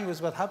was in line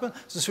with what happened.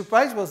 The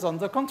surprise was on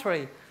the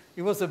contrary.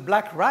 It was a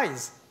black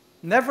rise.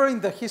 Never in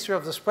the history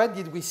of the spread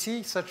did we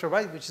see such a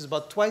rise, which is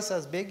about twice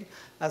as big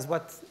as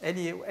what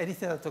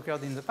anything that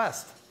occurred in the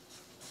past.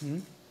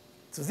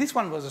 So this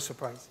one was a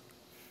surprise.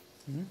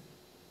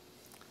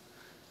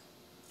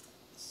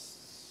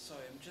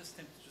 Sorry, I'm just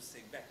tempted to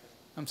say back.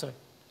 I'm sorry.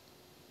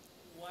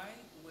 Why,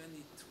 when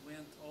it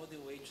went all the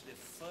way to the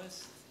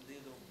first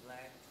little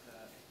black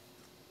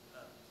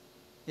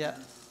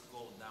didn't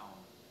go down?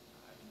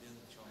 I mean,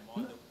 didn't your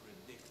model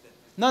predict that?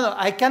 No,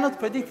 I cannot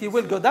predict it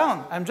will go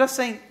down. I'm just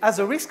saying, as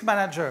a risk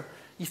manager,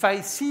 if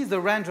I see the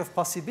range of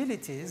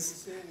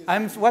possibilities,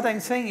 what I'm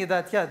saying is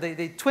that, yeah,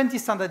 the 20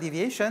 standard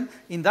deviation,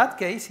 in that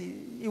case,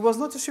 it was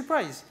not a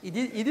surprise. It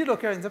did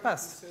occur in the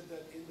past. You said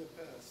that in the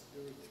past,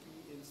 there were 3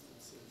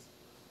 instances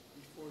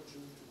before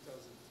June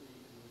 2003 in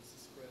which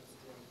the spreads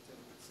dropped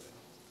 10%.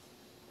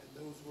 And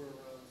those were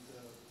around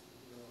the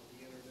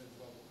internet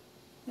bubble.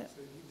 Yeah.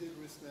 So if you did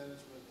risk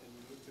management and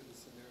you looked at the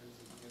scenarios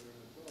of the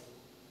internet bubble,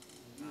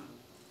 you knew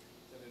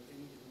that at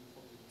any given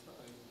point in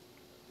time,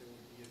 there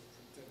would be a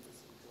 10%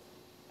 drop.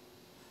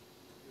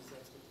 Because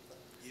that's what the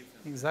fact is.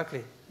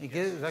 Exactly.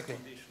 Exactly.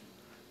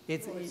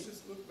 It's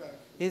just look back.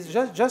 It's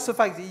just the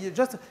fact that you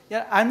just,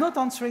 I'm not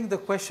answering the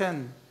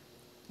question,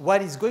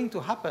 what is going to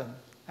happen?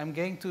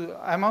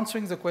 I'm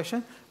answering the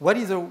question, what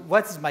is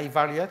my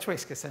value at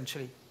risk,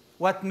 essentially?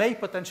 What may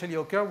potentially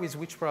occur with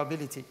which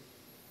probability?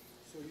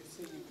 So you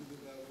say you could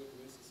evaluate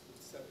risks with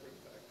separate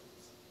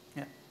factors.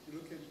 Yeah. You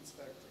look at each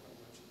factor, how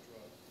much it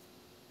dropped,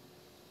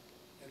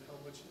 and how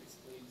much it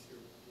explains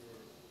your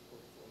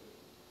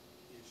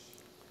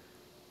portfolio-ish.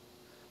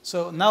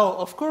 So now,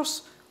 of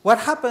course, what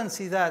happens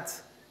is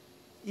that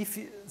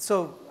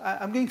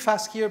I'm going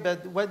fast here,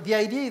 but the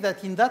idea is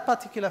that in that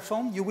particular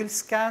fund, you will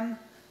scan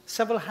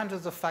several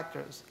hundreds of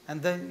factors,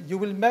 and then you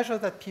will measure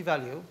that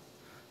p-value.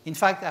 In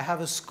fact, I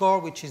have a score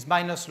which is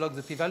minus log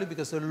the p-value,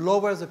 because the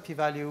lower the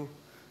p-value,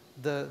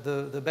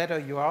 the better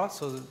you are.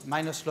 So the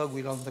minus log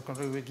will, on the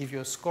contrary, will give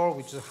you a score,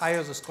 which the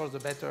higher the score, the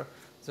better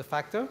the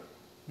factor.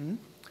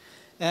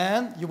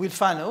 And you will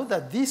find out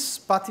that this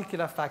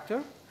particular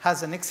factor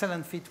has an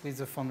excellent fit with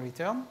the fund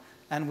return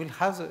and will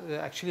have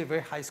actually a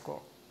very high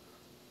score.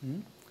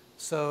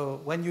 So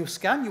when you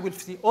scan, you will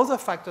see other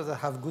factors that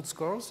have good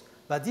scores,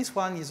 but this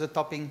one is a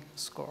topping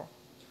score.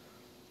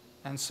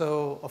 And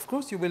so, of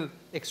course, you will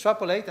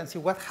extrapolate and see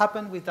what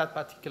happened with that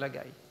particular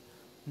guy.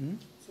 So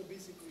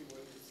basically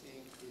what you're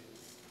saying is,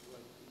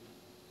 like in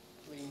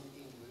plain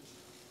English,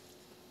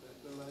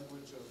 the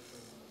language of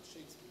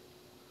Shakespeare.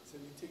 So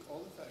you take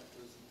all the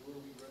factors, you do a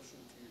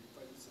regression to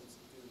find the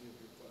sensitivity of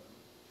your fund,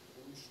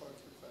 then you chart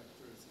your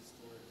factors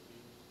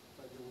historically,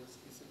 find the worst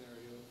case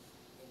scenario,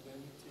 and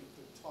then you take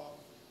the top,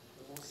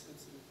 the most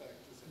sensitive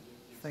factors, and then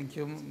you Thank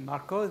you,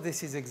 Marco.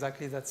 This is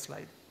exactly that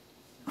slide.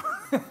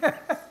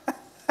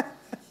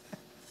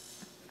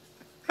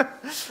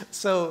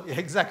 So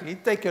exactly,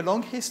 take a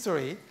long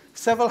history,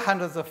 several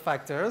hundreds of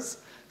factors,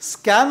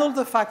 scan all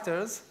the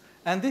factors,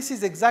 and this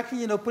is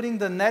exactly, putting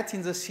the net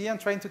in the sea and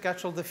trying to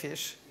catch all the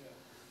fish.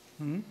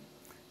 Yeah.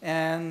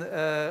 And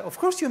of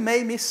course, you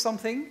may miss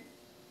something,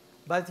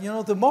 but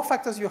the more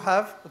factors you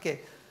have, okay.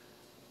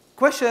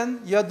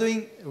 Question, you are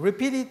doing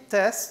repeated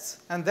tests,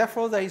 and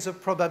therefore there is a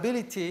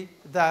probability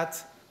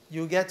that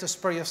you get a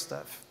spurious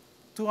stuff.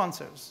 Two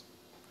answers.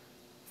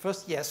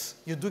 First, yes,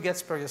 you do get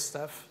spurious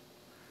stuff,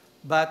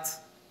 but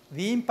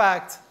the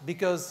impact,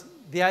 because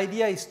the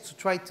idea is to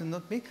try to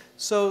not make,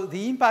 so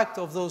the impact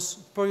of those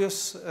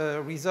spurious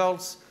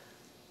results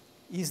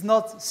is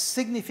not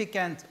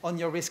significant on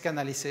your risk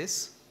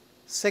analysis.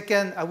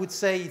 Second, I would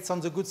say it's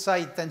on the good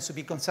side, it tends to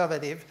be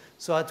conservative.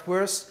 So at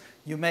worst,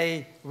 you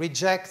may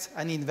reject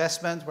an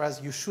investment, whereas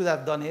you should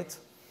have done it.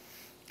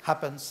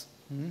 Happens.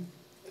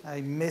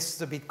 I missed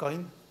the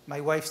Bitcoin.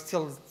 My wife's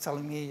still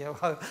telling me,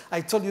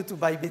 I told you to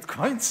buy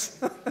Bitcoins.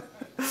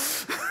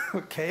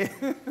 Okay.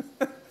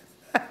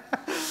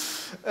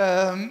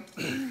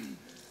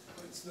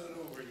 It's not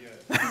over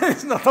yet.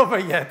 It's not over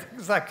yet,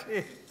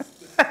 exactly.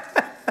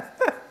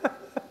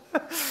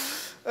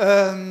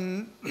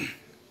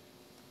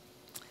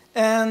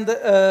 And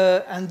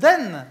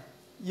then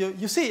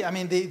you see, I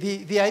mean,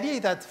 the idea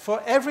is that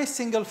for every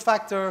single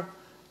factor,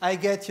 I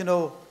get,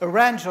 a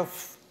range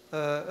of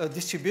a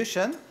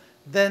distribution.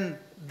 Then,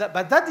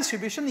 but that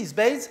distribution is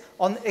based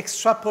on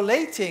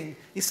extrapolating.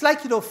 It's like,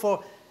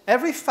 for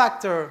every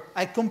factor,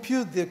 I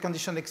compute the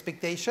conditional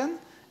expectation,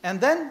 and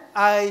then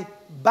I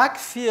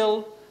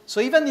backfill.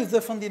 So even if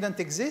the fund didn't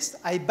exist,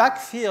 I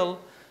backfill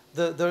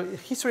the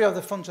history of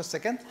the fund, just a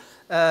second,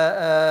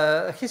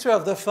 history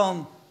of the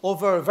fund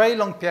over a very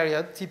long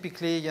period,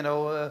 typically,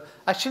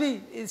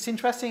 actually, it's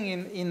interesting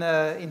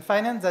in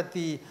finance that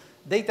the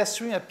data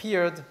stream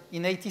appeared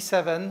in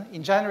 '87,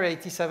 in January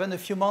 '87, a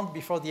few months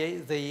before the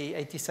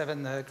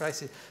 '87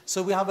 crisis.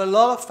 So we have a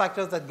lot of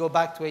factors that go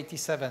back to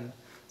 '87.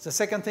 The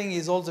second thing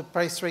is all the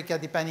perestroika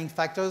depending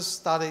factors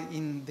started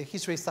in the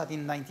history started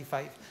in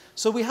 '95.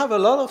 So we have a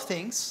lot of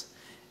things,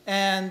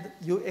 and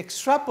you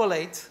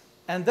extrapolate,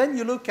 and then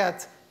you look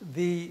at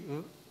the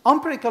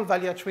empirical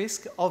value at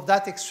risk of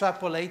that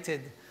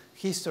extrapolated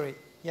history.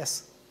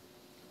 Yes?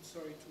 I'm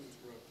sorry to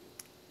interrupt you.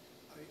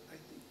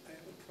 I think I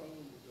have a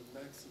problem with the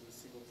maximum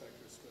single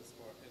factor stress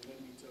bar, and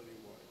let me tell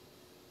you why.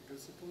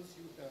 Because suppose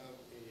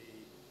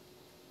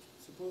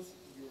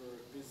your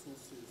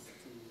business is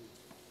to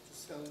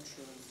sell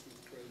insurance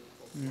through credit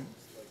platforms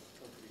like a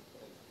company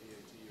called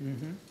AIG or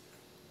whatever.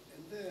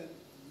 And then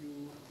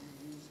you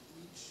use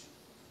each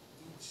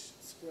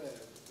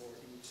spread or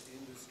each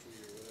industry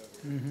or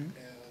whatever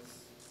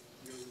as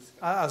your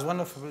risk factor. As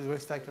one of the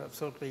risk factors,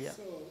 absolutely, yeah.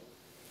 So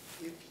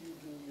if you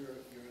do your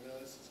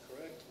analysis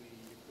correctly,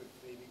 you could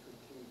maybe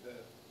conclude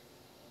that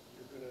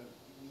you're going to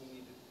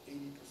need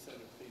 80%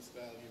 of face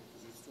value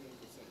because there's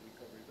 20%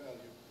 recovery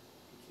value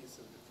in case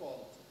of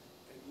default.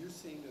 And you're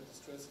saying that the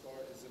stress bar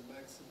is a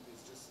maximum,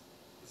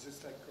 is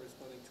just like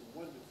corresponding to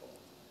one default.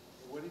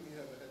 But what if you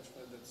have a hedge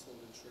fund that sold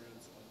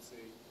insurance on,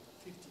 say,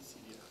 50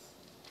 CDS?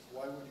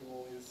 Why would you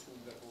only assume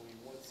that only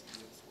one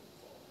CDS will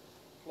fall?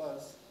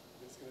 Plus,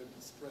 there's going to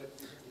be spread.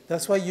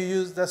 That's why you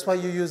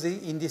use the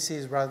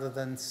indices rather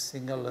than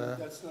single.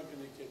 That's not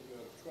going to get you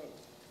out of trouble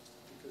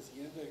because the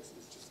index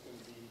is just going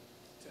to be.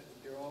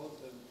 They're all of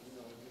them. If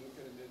you look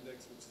at an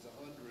index which is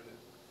 100 and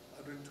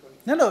 120.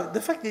 No.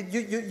 The fact that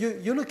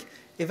you look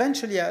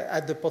eventually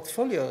at the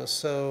portfolio.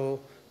 So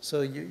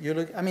you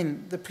look. I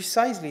mean,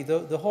 precisely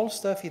the whole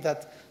stuff is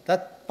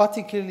that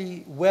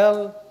particularly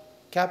well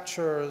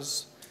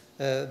captures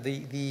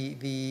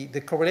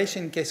the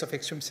correlation in case of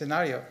extreme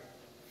scenario.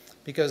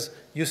 Because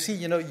you see,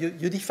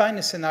 you define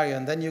a scenario,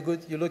 and then you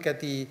look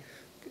at the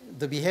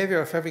behavior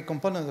of every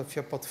component of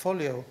your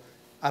portfolio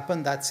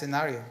upon that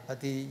scenario.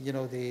 But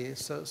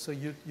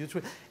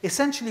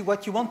essentially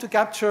what you want to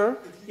capture.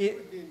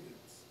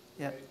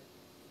 Yeah. right?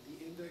 The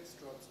index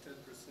drops 10%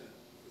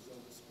 because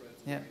all the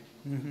spreads Yeah. are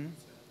 10%.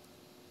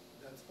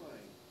 That's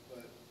fine,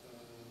 but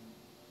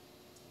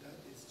that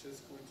is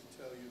just going to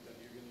tell you that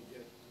you're going to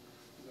get,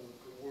 you know,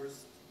 the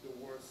worst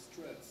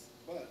stress.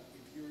 But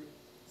if you're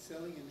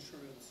selling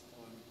insurance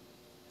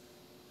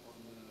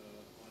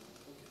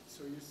okay,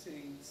 so you're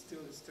saying still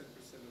it's 10% of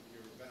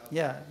your value.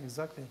 Yeah,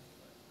 exactly.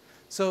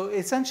 So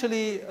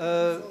essentially,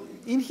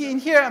 in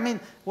here, I mean,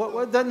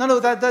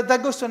 that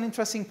goes to an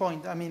interesting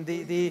point. I mean,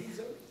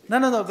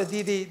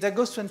 that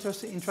goes to an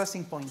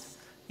interesting point.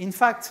 In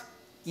fact,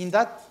 in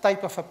that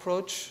type of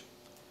approach,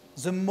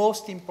 the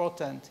most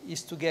important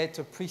is to get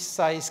a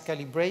precise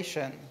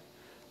calibration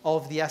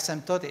of the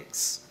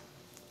asymptotics.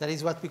 That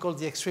is what we call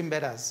the extreme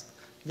betas.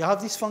 You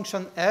have this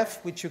function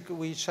f, which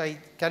I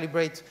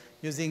calibrate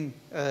using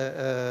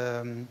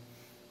a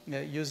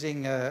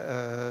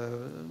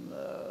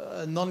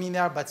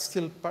nonlinear but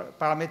still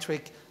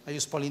parametric. I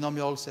use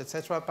polynomials,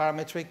 etc.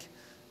 Parametric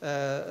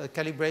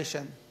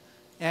calibration,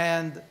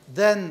 and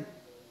then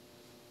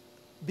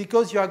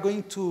because you are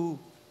going to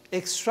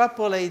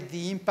extrapolate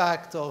the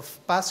impact of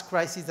past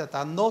crises that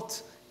are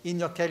not in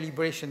your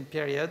calibration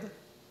period,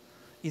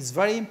 it's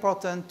very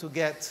important to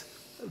get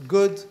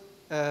good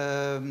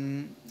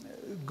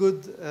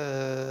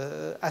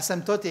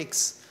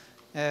asymptotics.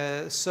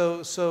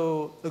 So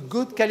a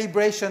good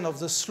calibration of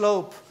the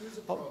slope. Here's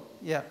a problem.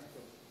 Yeah.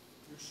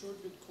 You're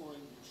short Bitcoin,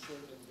 you're short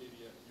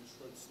NVIDIA, you're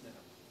short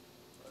Snap,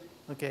 right?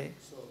 Okay.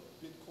 So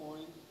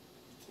Bitcoin, you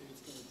say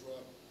it's going to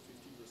drop 50%.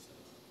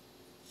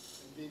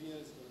 NVIDIA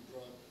is going to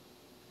drop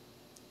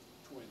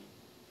 20.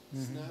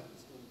 Snap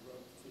is going to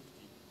drop 50.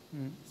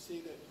 You say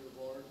that your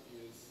VAR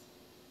is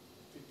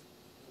 50.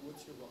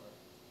 What's your VAR?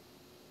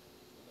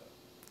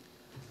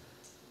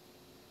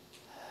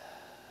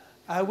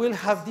 I will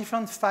have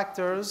different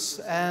factors,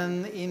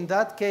 and in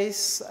that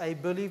case, I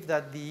believe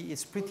that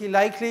it's pretty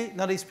likely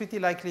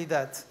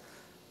that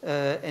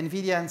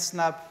NVIDIA and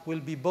Snap will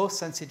be both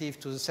sensitive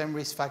to the same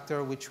risk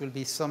factor, which will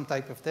be some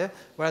type of there,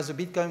 whereas the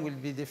Bitcoin will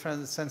be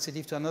different,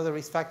 sensitive to another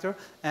risk factor.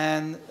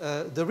 And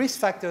the risk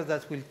factor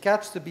that will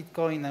catch the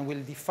Bitcoin and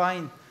will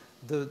define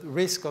the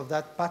risk of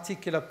that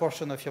particular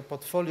portion of your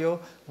portfolio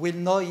will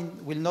not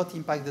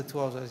impact the two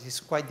others.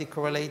 It's quite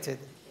decorrelated. It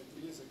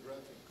is a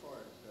graphic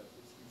card that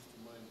is used to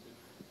mine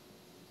Bitcoin.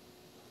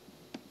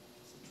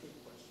 It's a trick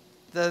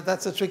question.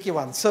 That's a tricky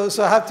one. So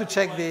I have to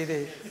check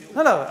the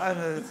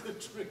no.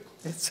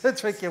 It's a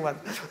tricky one.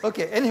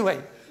 Okay.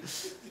 Anyway.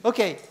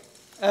 Okay.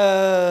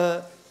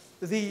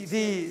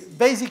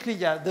 Basically,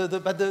 yeah.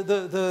 But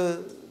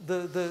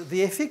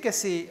the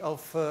efficacy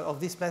of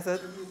this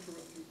method. Let me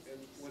interrupt you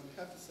and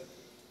half a second.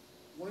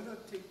 Why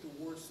not take the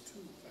worst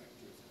two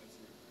factors as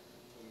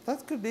your?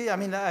 That could be. I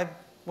mean,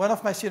 one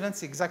of my students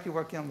is exactly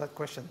working on that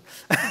question.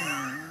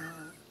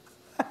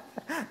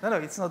 No,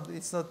 it's not.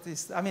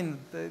 I mean,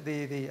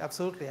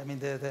 absolutely. I mean,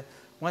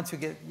 once you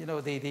get,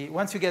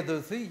 once you get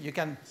the three, you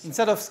can,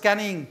 instead of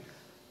scanning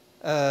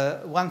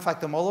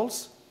one-factor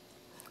models,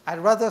 I'd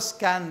rather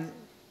scan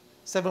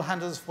several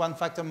hundreds of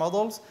one-factor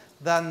models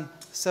than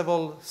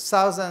several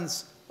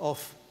thousands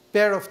of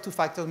pair of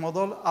two-factor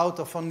model out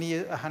of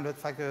only 100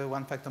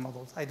 one-factor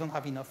models. I don't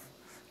have enough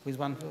with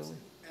one. Add the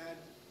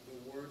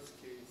worst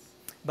case.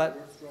 But the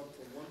worst drop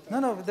from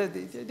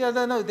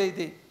no.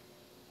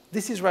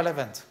 This is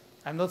relevant.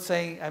 I'm not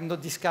saying, I'm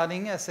not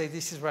discarding. I say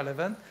this is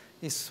relevant.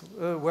 It's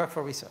work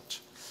for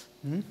research.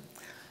 When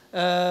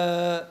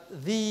I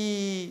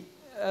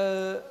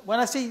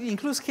say it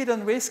includes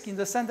hidden risk, in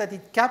the sense that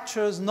it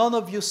captures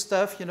non-obvious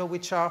stuff,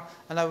 which are,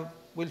 and I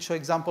will show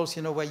examples,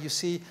 where you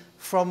see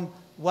from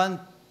one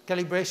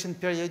calibration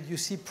period, you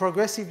see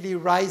progressively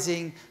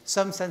rising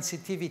some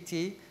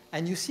sensitivity,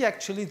 and you see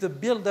actually the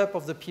buildup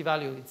of the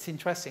p-value. It's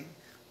interesting.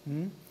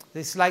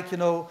 It's like,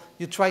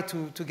 you try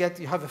to get,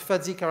 you have a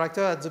fuzzy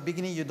character. At the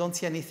beginning, you don't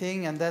see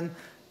anything, and then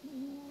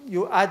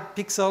you add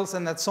pixels,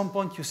 and at some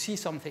point, you see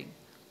something.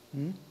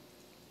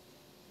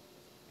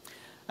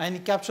 And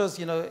it captures,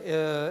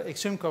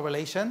 extreme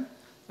correlation.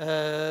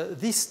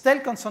 This tail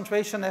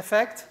concentration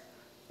effect,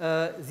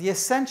 the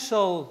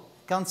essential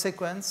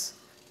consequence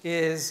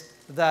is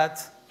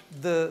that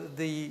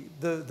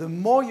the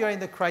more you're in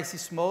the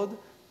crisis mode,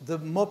 the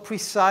more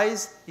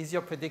precise is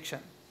your prediction.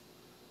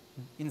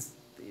 In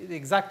the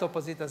exact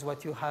opposite as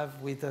what you have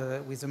with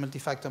the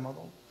multi-factor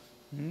model.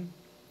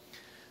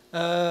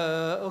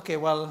 Okay,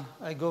 well,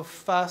 I go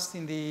fast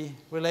in the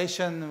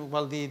relation.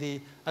 Well,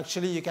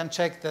 actually, you can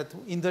check that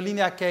in the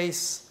linear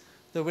case,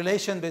 the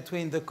relation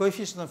between the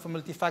coefficient of a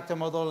multi-factor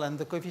model and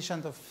the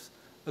coefficient of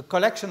a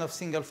collection of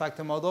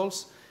single-factor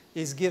models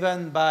is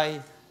given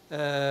by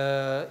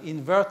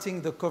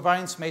inverting the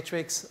covariance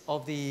matrix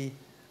of the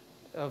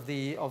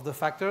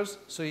factors.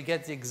 So you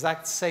get the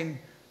exact same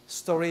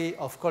story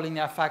of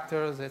collinear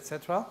factors,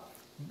 etc.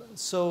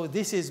 So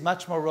this is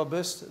much more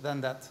robust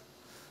than that.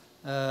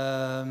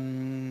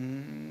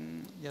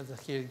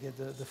 Here you get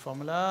the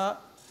formula.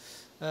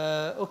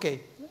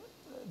 Okay,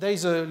 there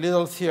is a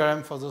little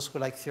theorem for those who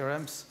like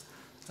theorems,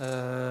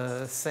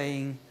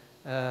 saying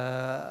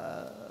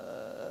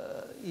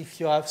if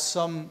you have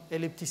some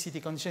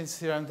ellipticity conditions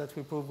theorem that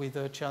we prove with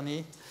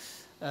Czerny,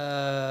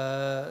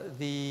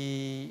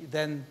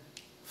 then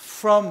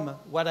from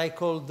what I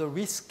call the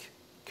risk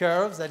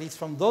curves, that is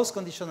from those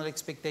conditional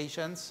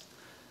expectations,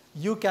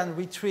 you can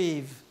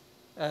retrieve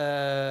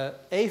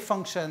a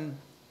function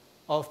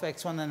of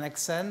x1 and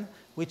xn,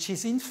 which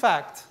is in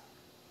fact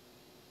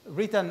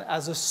written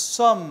as a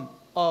sum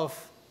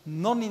of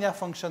nonlinear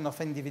function of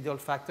individual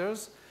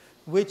factors,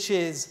 which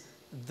is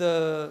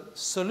the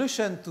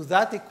solution to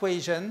that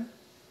equation,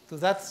 to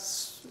that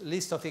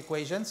list of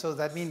equations. So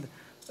that means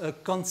a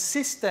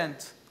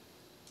consistent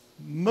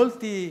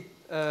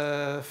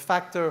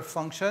multi-factor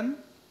function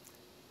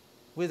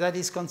that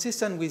is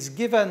consistent with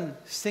given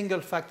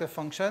single factor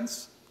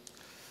functions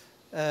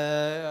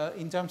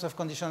in terms of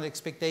conditional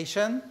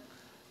expectation,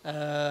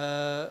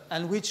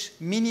 and which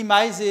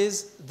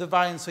minimizes the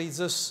variance.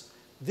 So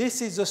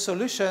this is a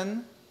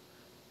solution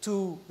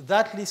to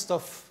that list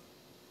of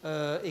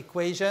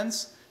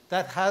equations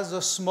that has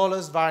the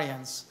smallest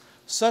variance.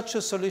 Such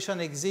a solution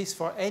exists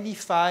for any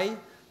phi,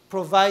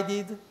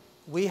 provided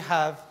we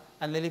have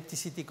an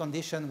ellipticity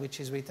condition,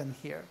 which is written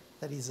here.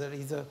 That is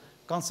a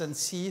constant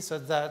C, so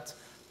that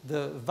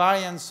the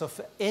variance of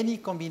any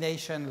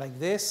combination like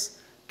this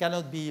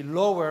cannot be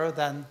lower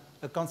than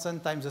a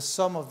constant times the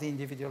sum of the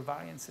individual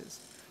variances.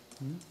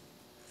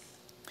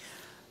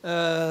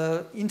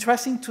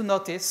 Interesting to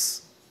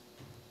notice,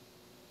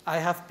 I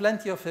have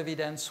plenty of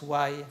evidence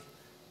why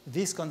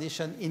this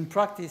condition in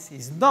practice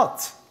is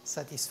not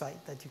satisfied,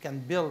 that you can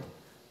build.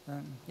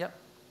 Yeah.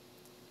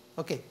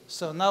 Okay,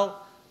 so now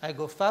I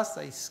go fast,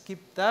 I skip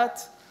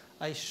that.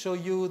 I show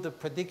you the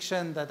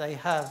prediction that I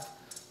have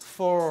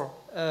for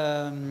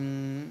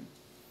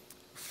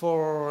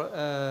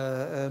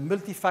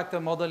multi-factor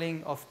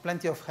modeling of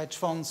plenty of hedge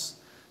funds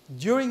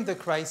during the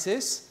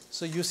crisis.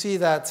 So you see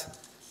that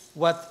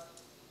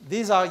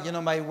these are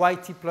my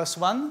YT plus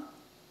 1,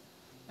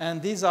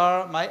 and these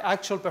are my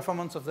actual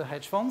performance of the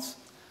hedge funds.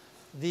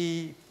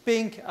 The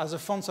pink are the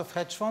funds of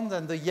hedge funds,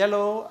 and the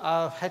yellow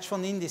are hedge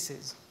fund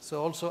indices,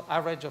 so also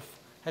average of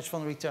hedge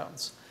fund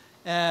returns.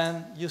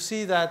 And you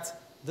see that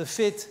the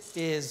fit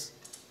is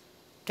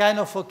kind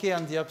of okay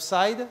on the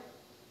upside,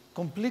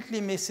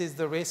 completely misses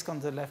the risk on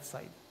the left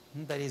side.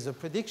 That is, the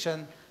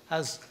prediction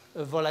has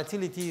a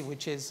volatility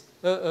which is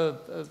a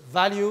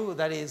value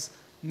that is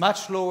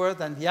much lower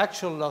than the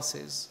actual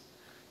losses.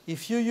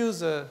 If you use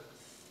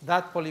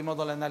that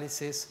polymodal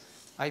analysis,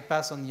 I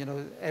pass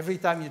on, every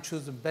time you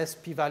choose the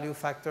best p-value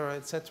factor,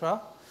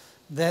 etc.,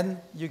 then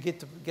you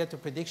get a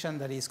prediction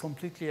that is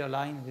completely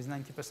aligned with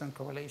 90%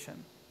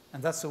 correlation.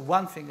 And that's a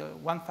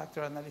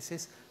one-factor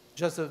analysis,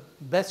 just the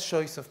best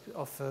choice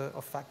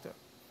of factor.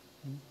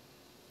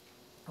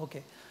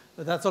 Okay,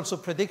 but that's also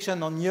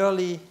prediction on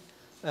yearly.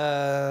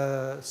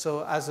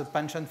 So as a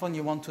pension fund,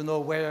 you want to know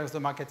where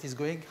the market is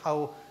going,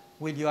 how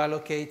will you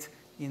allocate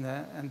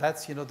and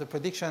that's the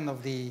prediction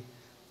of the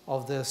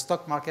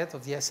stock market,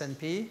 of the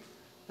S&P,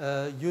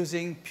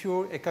 using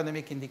pure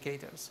economic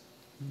indicators.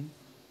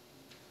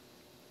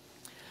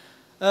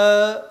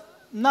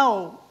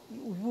 Now,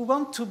 we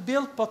want to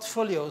build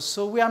portfolios.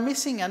 So we are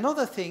missing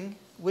another thing,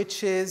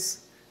 which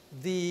is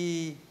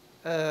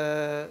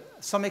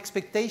some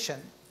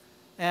expectation.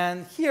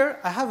 And here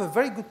I have a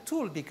very good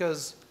tool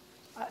because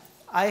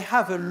I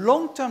have a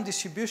long-term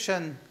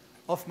distribution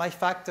of my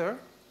factor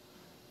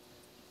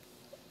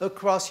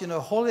across a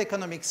whole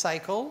economic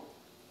cycle.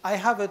 I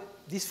have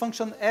this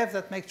function f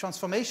that makes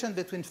transformation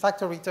between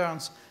factor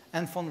returns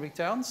and fund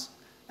returns.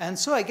 And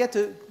so I get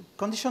a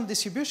conditional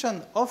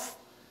distribution of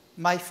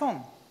my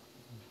fund.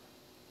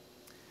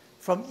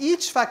 From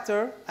each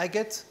factor, I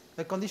get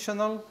a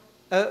conditional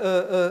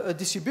a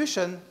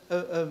distribution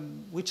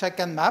which I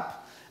can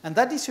map. And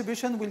that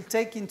distribution will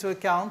take into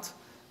account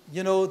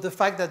the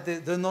fact that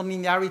the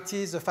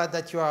nonlinearities, the fact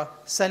that you are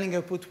selling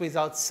a put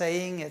without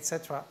saying,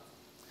 etc.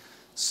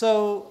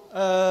 So,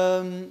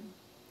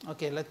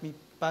 okay, let me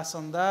pass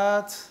on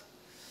that.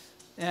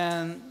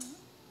 And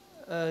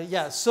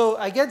yeah, so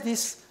I get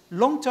this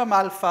long-term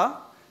alpha,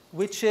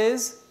 which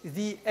is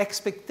the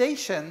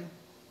expectation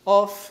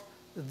of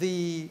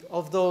the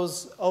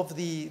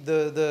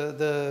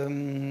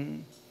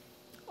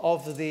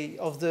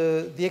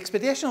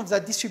expectation of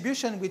that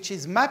distribution, which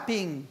is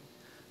mapping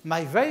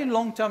my very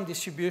long-term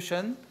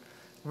distribution,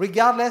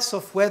 regardless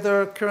of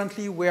whether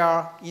currently we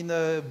are in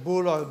a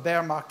bull or a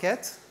bear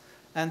market.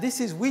 And this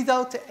is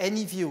without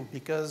any view,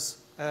 because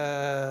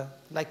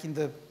like in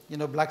the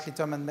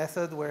Black-Litterman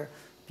method, where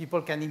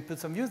people can input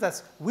some views,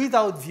 that's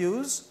without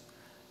views.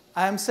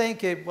 I am saying,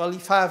 okay, well,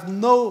 if I have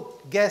no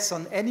guess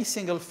on any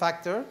single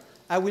factor,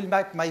 I will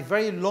map my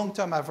very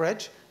long-term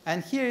average.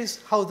 And here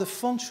is how the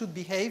fund should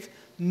behave,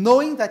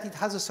 knowing that it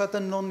has a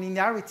certain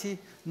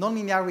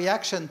nonlinear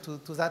reaction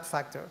to that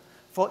factor.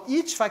 For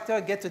each factor,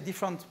 I get a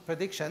different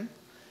prediction.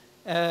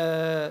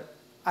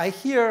 I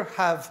here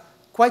have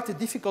quite a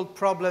difficult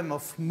problem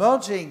of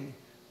merging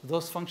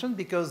those functions,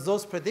 because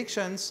those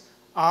predictions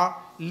are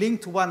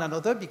linked to one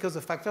another, because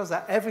the factors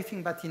are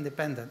everything but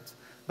independent.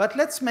 But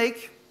let's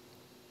make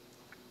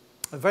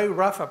a very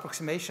rough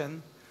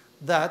approximation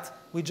that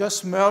we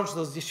just merge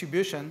those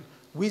distributions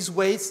with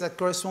weights that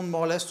correspond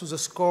more or less to the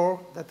score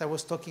that I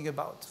was talking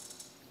about.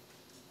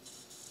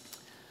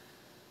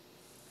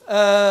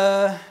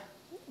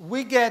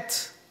 We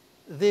get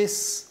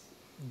this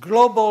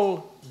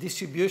global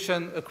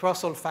distribution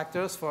across all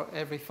factors for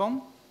every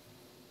fund.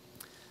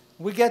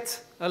 We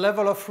get a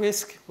level of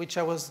risk, which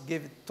I was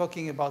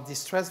talking about, this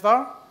stress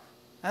var.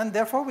 And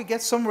therefore, we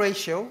get some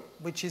ratio,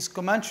 which is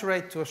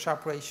commensurate to a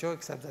Sharpe ratio,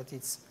 except that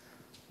it's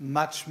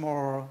much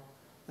more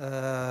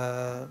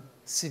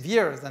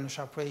severe than a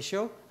Sharpe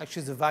ratio.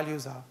 Actually, the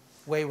values are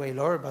way, way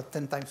lower, about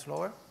 10 times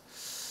lower.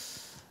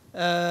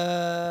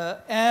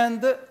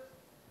 And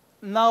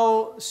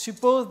now,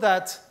 suppose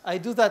that I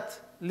do that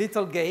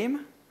little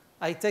game.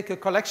 I take a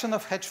collection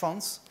of hedge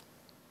funds,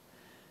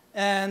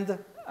 and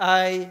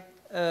I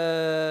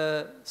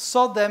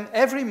sort them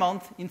every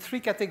month in 3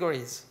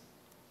 categories.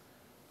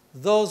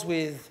 Those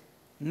with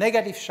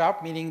negative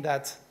Sharpe, meaning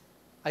that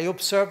I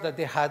observed that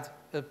they had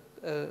a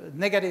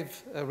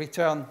negative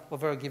return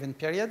over a given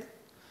period.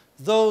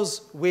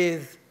 Those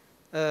with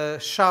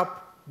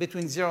Sharpe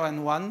between 0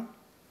 and 1,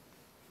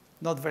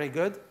 not very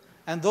good.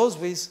 And those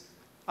with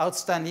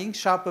outstanding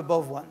Sharpe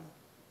above 1.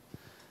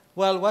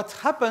 Well, what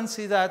happens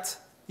is that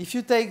if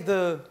you take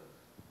the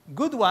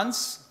good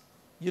ones,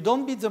 you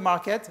don't beat the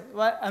market.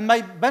 And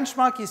my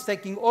benchmark is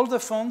taking all the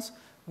funds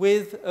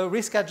with a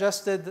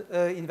risk-adjusted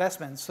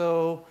investment.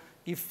 So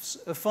if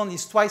a fund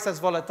is twice as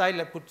volatile,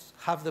 I put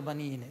half the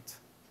money in it.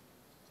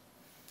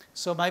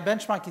 So my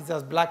benchmark is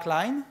this black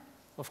line.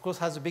 Of course,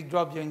 has a big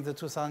drop during the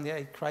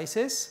 2008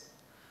 crisis.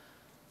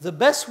 The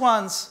best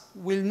ones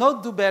will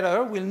not do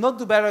better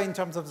in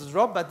terms of the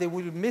drop, but they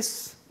will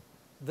miss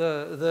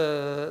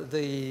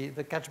the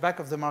catchback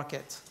of the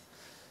market.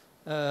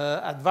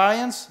 At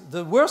variance,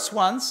 the worst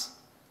ones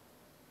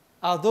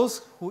are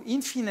those who,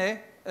 in fine,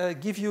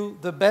 give you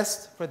the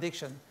best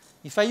prediction.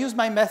 If I use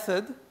my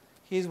method,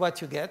 here's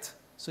what you get.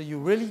 So you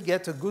really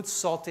get a good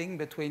sorting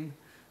between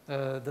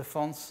the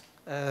funds.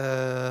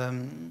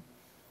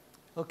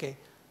 OK.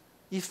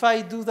 If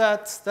I do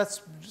that,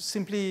 that's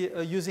simply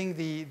using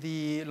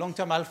the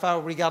long-term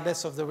alpha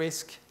regardless of the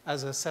risk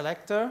as a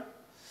selector.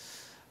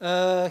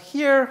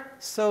 Here,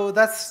 so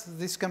that's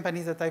this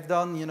company that I've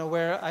done,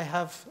 where I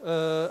have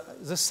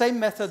the same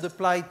method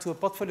applied to a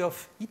portfolio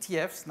of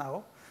ETFs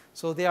now.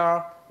 So there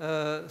are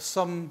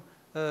some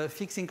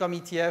fixed income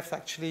ETF,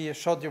 actually a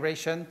short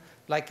duration,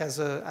 like as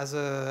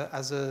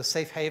a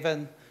safe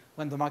haven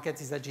when the market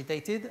is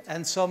agitated,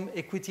 and some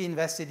equity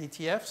invested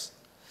ETFs.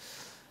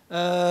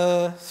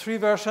 3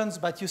 versions,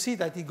 but you see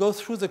that it goes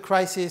through the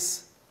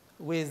crisis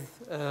with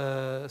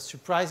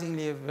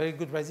surprisingly a very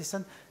good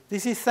resistance.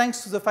 This is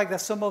thanks to the fact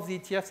that some of the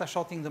ETFs are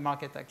shorting the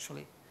market,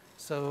 actually.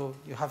 So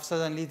you have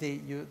suddenly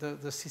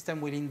the system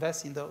will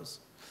invest in those.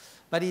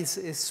 But it's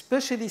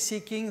especially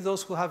seeking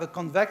those who have a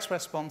convex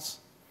response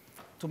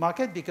to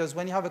market, because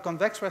when you have a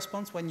convex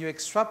response, when you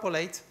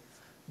extrapolate,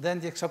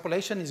 then the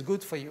extrapolation is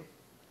good for you.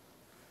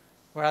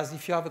 Whereas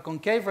if you have a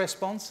concave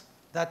response,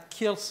 that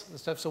kills the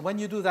stuff. So when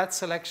you do that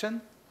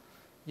selection,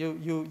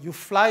 you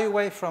fly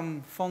away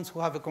from funds who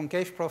have a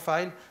concave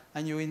profile,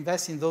 and you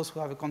invest in those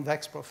who have a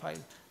convex profile.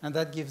 And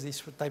that gives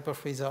this type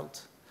of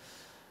result.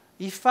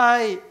 If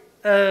I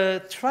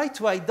try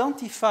to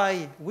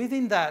identify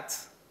within that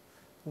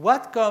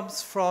what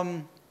comes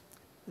from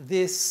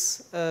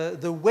this,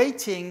 the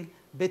weighting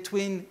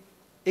between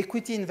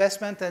equity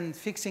investment and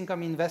fixed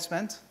income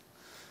investment,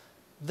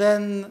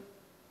 then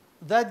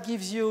that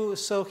gives you,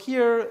 so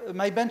here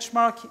my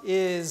benchmark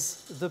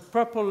is the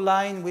purple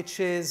line, which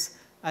is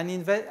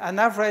an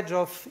average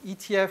of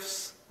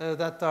ETFs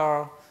that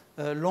are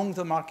long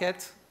the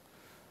market.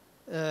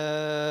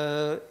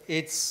 And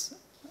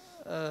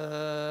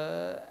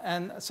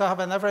so I have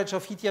an average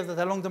of ETFs that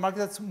are long the market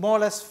that more or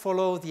less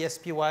follow the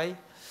SPY.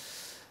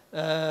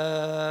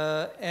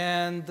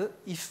 And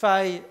if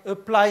I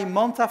apply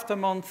month after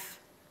month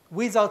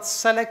without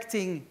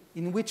selecting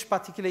in which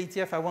particular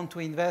ETF I want to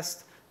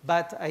invest,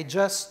 but I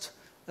just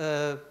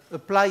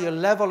apply a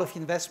level of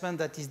investment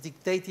that is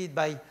dictated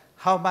by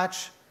how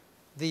much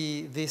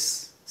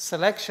this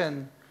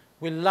selection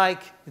will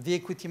like the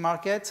equity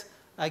market,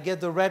 I get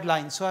the red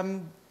line. So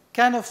I'm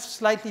kind of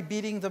slightly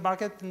beating the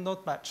market,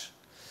 not much.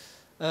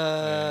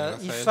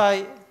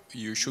 Raphael,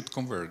 you should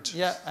converge.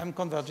 Yeah, I'm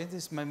converging.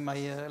 This is my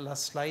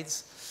last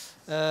slides.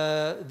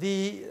 The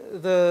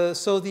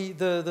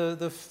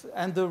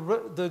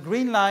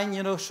green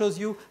line, shows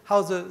you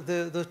how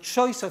the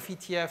choice of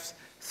ETFs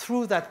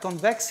through that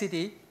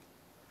convexity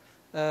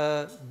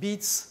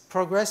beats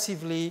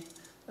progressively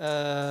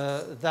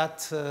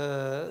that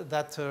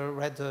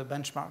red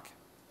benchmark.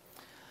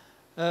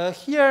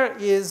 Here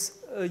is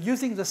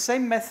using the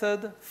same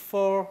method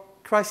for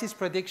crisis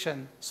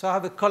prediction. So I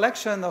have a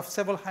collection of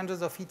several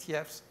hundreds of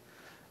ETFs,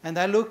 and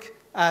I look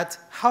at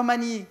how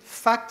many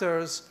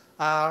factors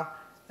are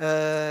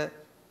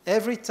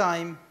every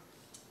time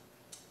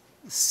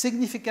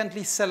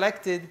significantly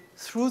selected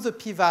through the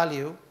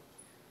p-value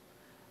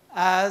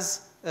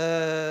as,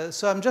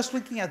 so I'm just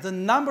looking at the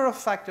number of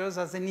factors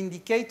as an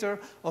indicator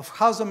of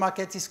how the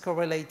market is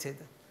correlated.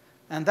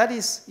 And that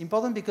is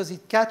important because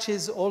it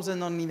catches all the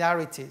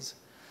nonlinearities.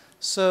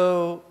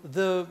 So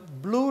the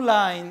blue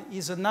line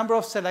is a number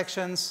of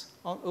selections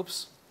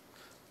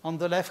on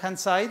the left-hand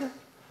side.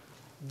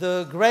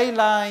 The gray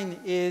line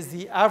is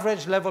the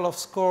average level of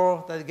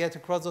score that you get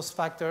across those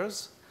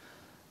factors.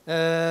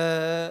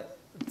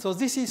 So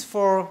this is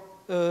for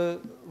a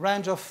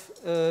range of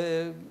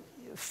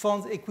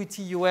funds,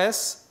 equity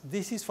US.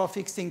 This is for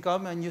fixed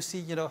income, and you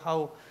see,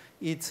 how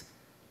it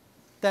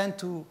tend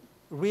to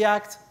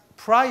react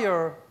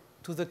prior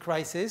to the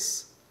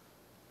crisis.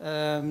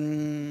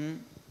 Here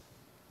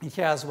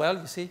as well,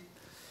 you see.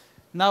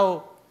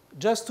 Now,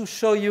 just to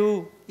show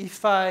you,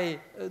 if I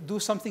do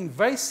something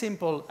very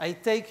simple, I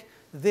take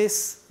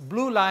this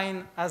blue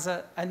line as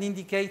an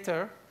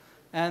indicator,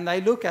 and I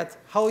look at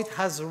how it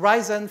has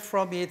risen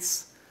from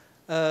its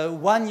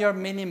 1-year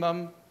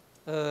minimum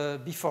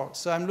before.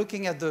 So I'm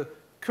looking at the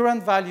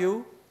current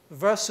value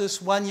versus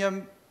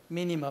 1-year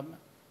minimum.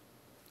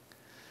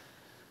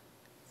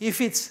 If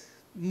it's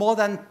more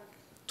than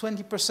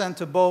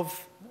 20%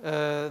 above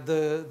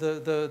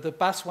the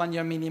past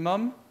 1-year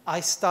minimum,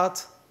 I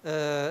start,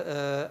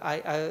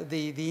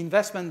 the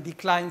investment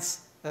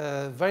declines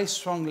very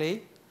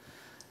strongly.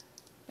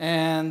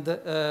 And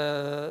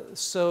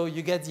so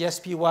you get the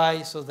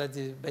SPY, so that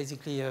is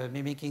basically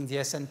mimicking the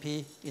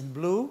S&P in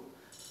blue.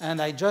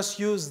 And I just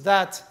use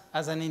that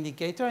as an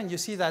indicator. And you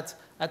see that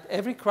at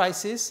every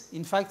crisis,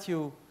 in fact,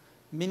 you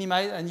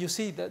minimize, and you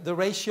see that the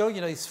ratio,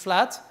 is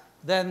flat.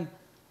 Then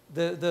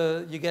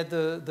you get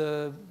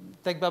the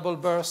tech bubble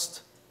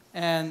burst,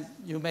 and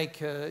you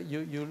make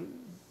you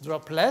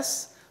drop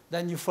less.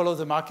 Then you follow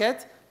the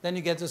market. Then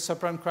you get the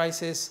subprime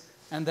crisis,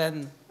 and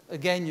then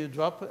again you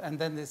drop, and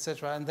then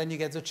etc. And then you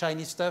get the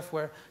Chinese stuff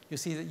where you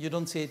see that you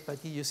don't see it,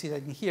 but you see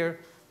that in here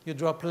you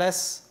drop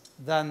less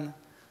than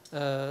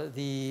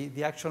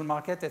the actual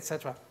market,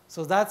 etc.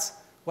 So that's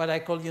what I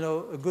call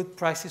a good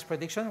prices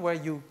prediction, where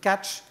you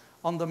catch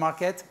on the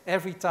market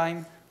every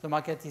time the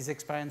market is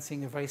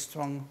experiencing a very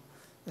strong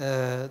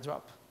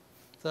drop.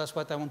 So that's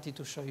what I wanted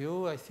to show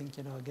you. I think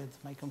again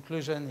my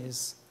conclusion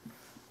is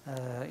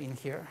in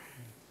here.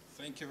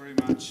 Thank you very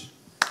much.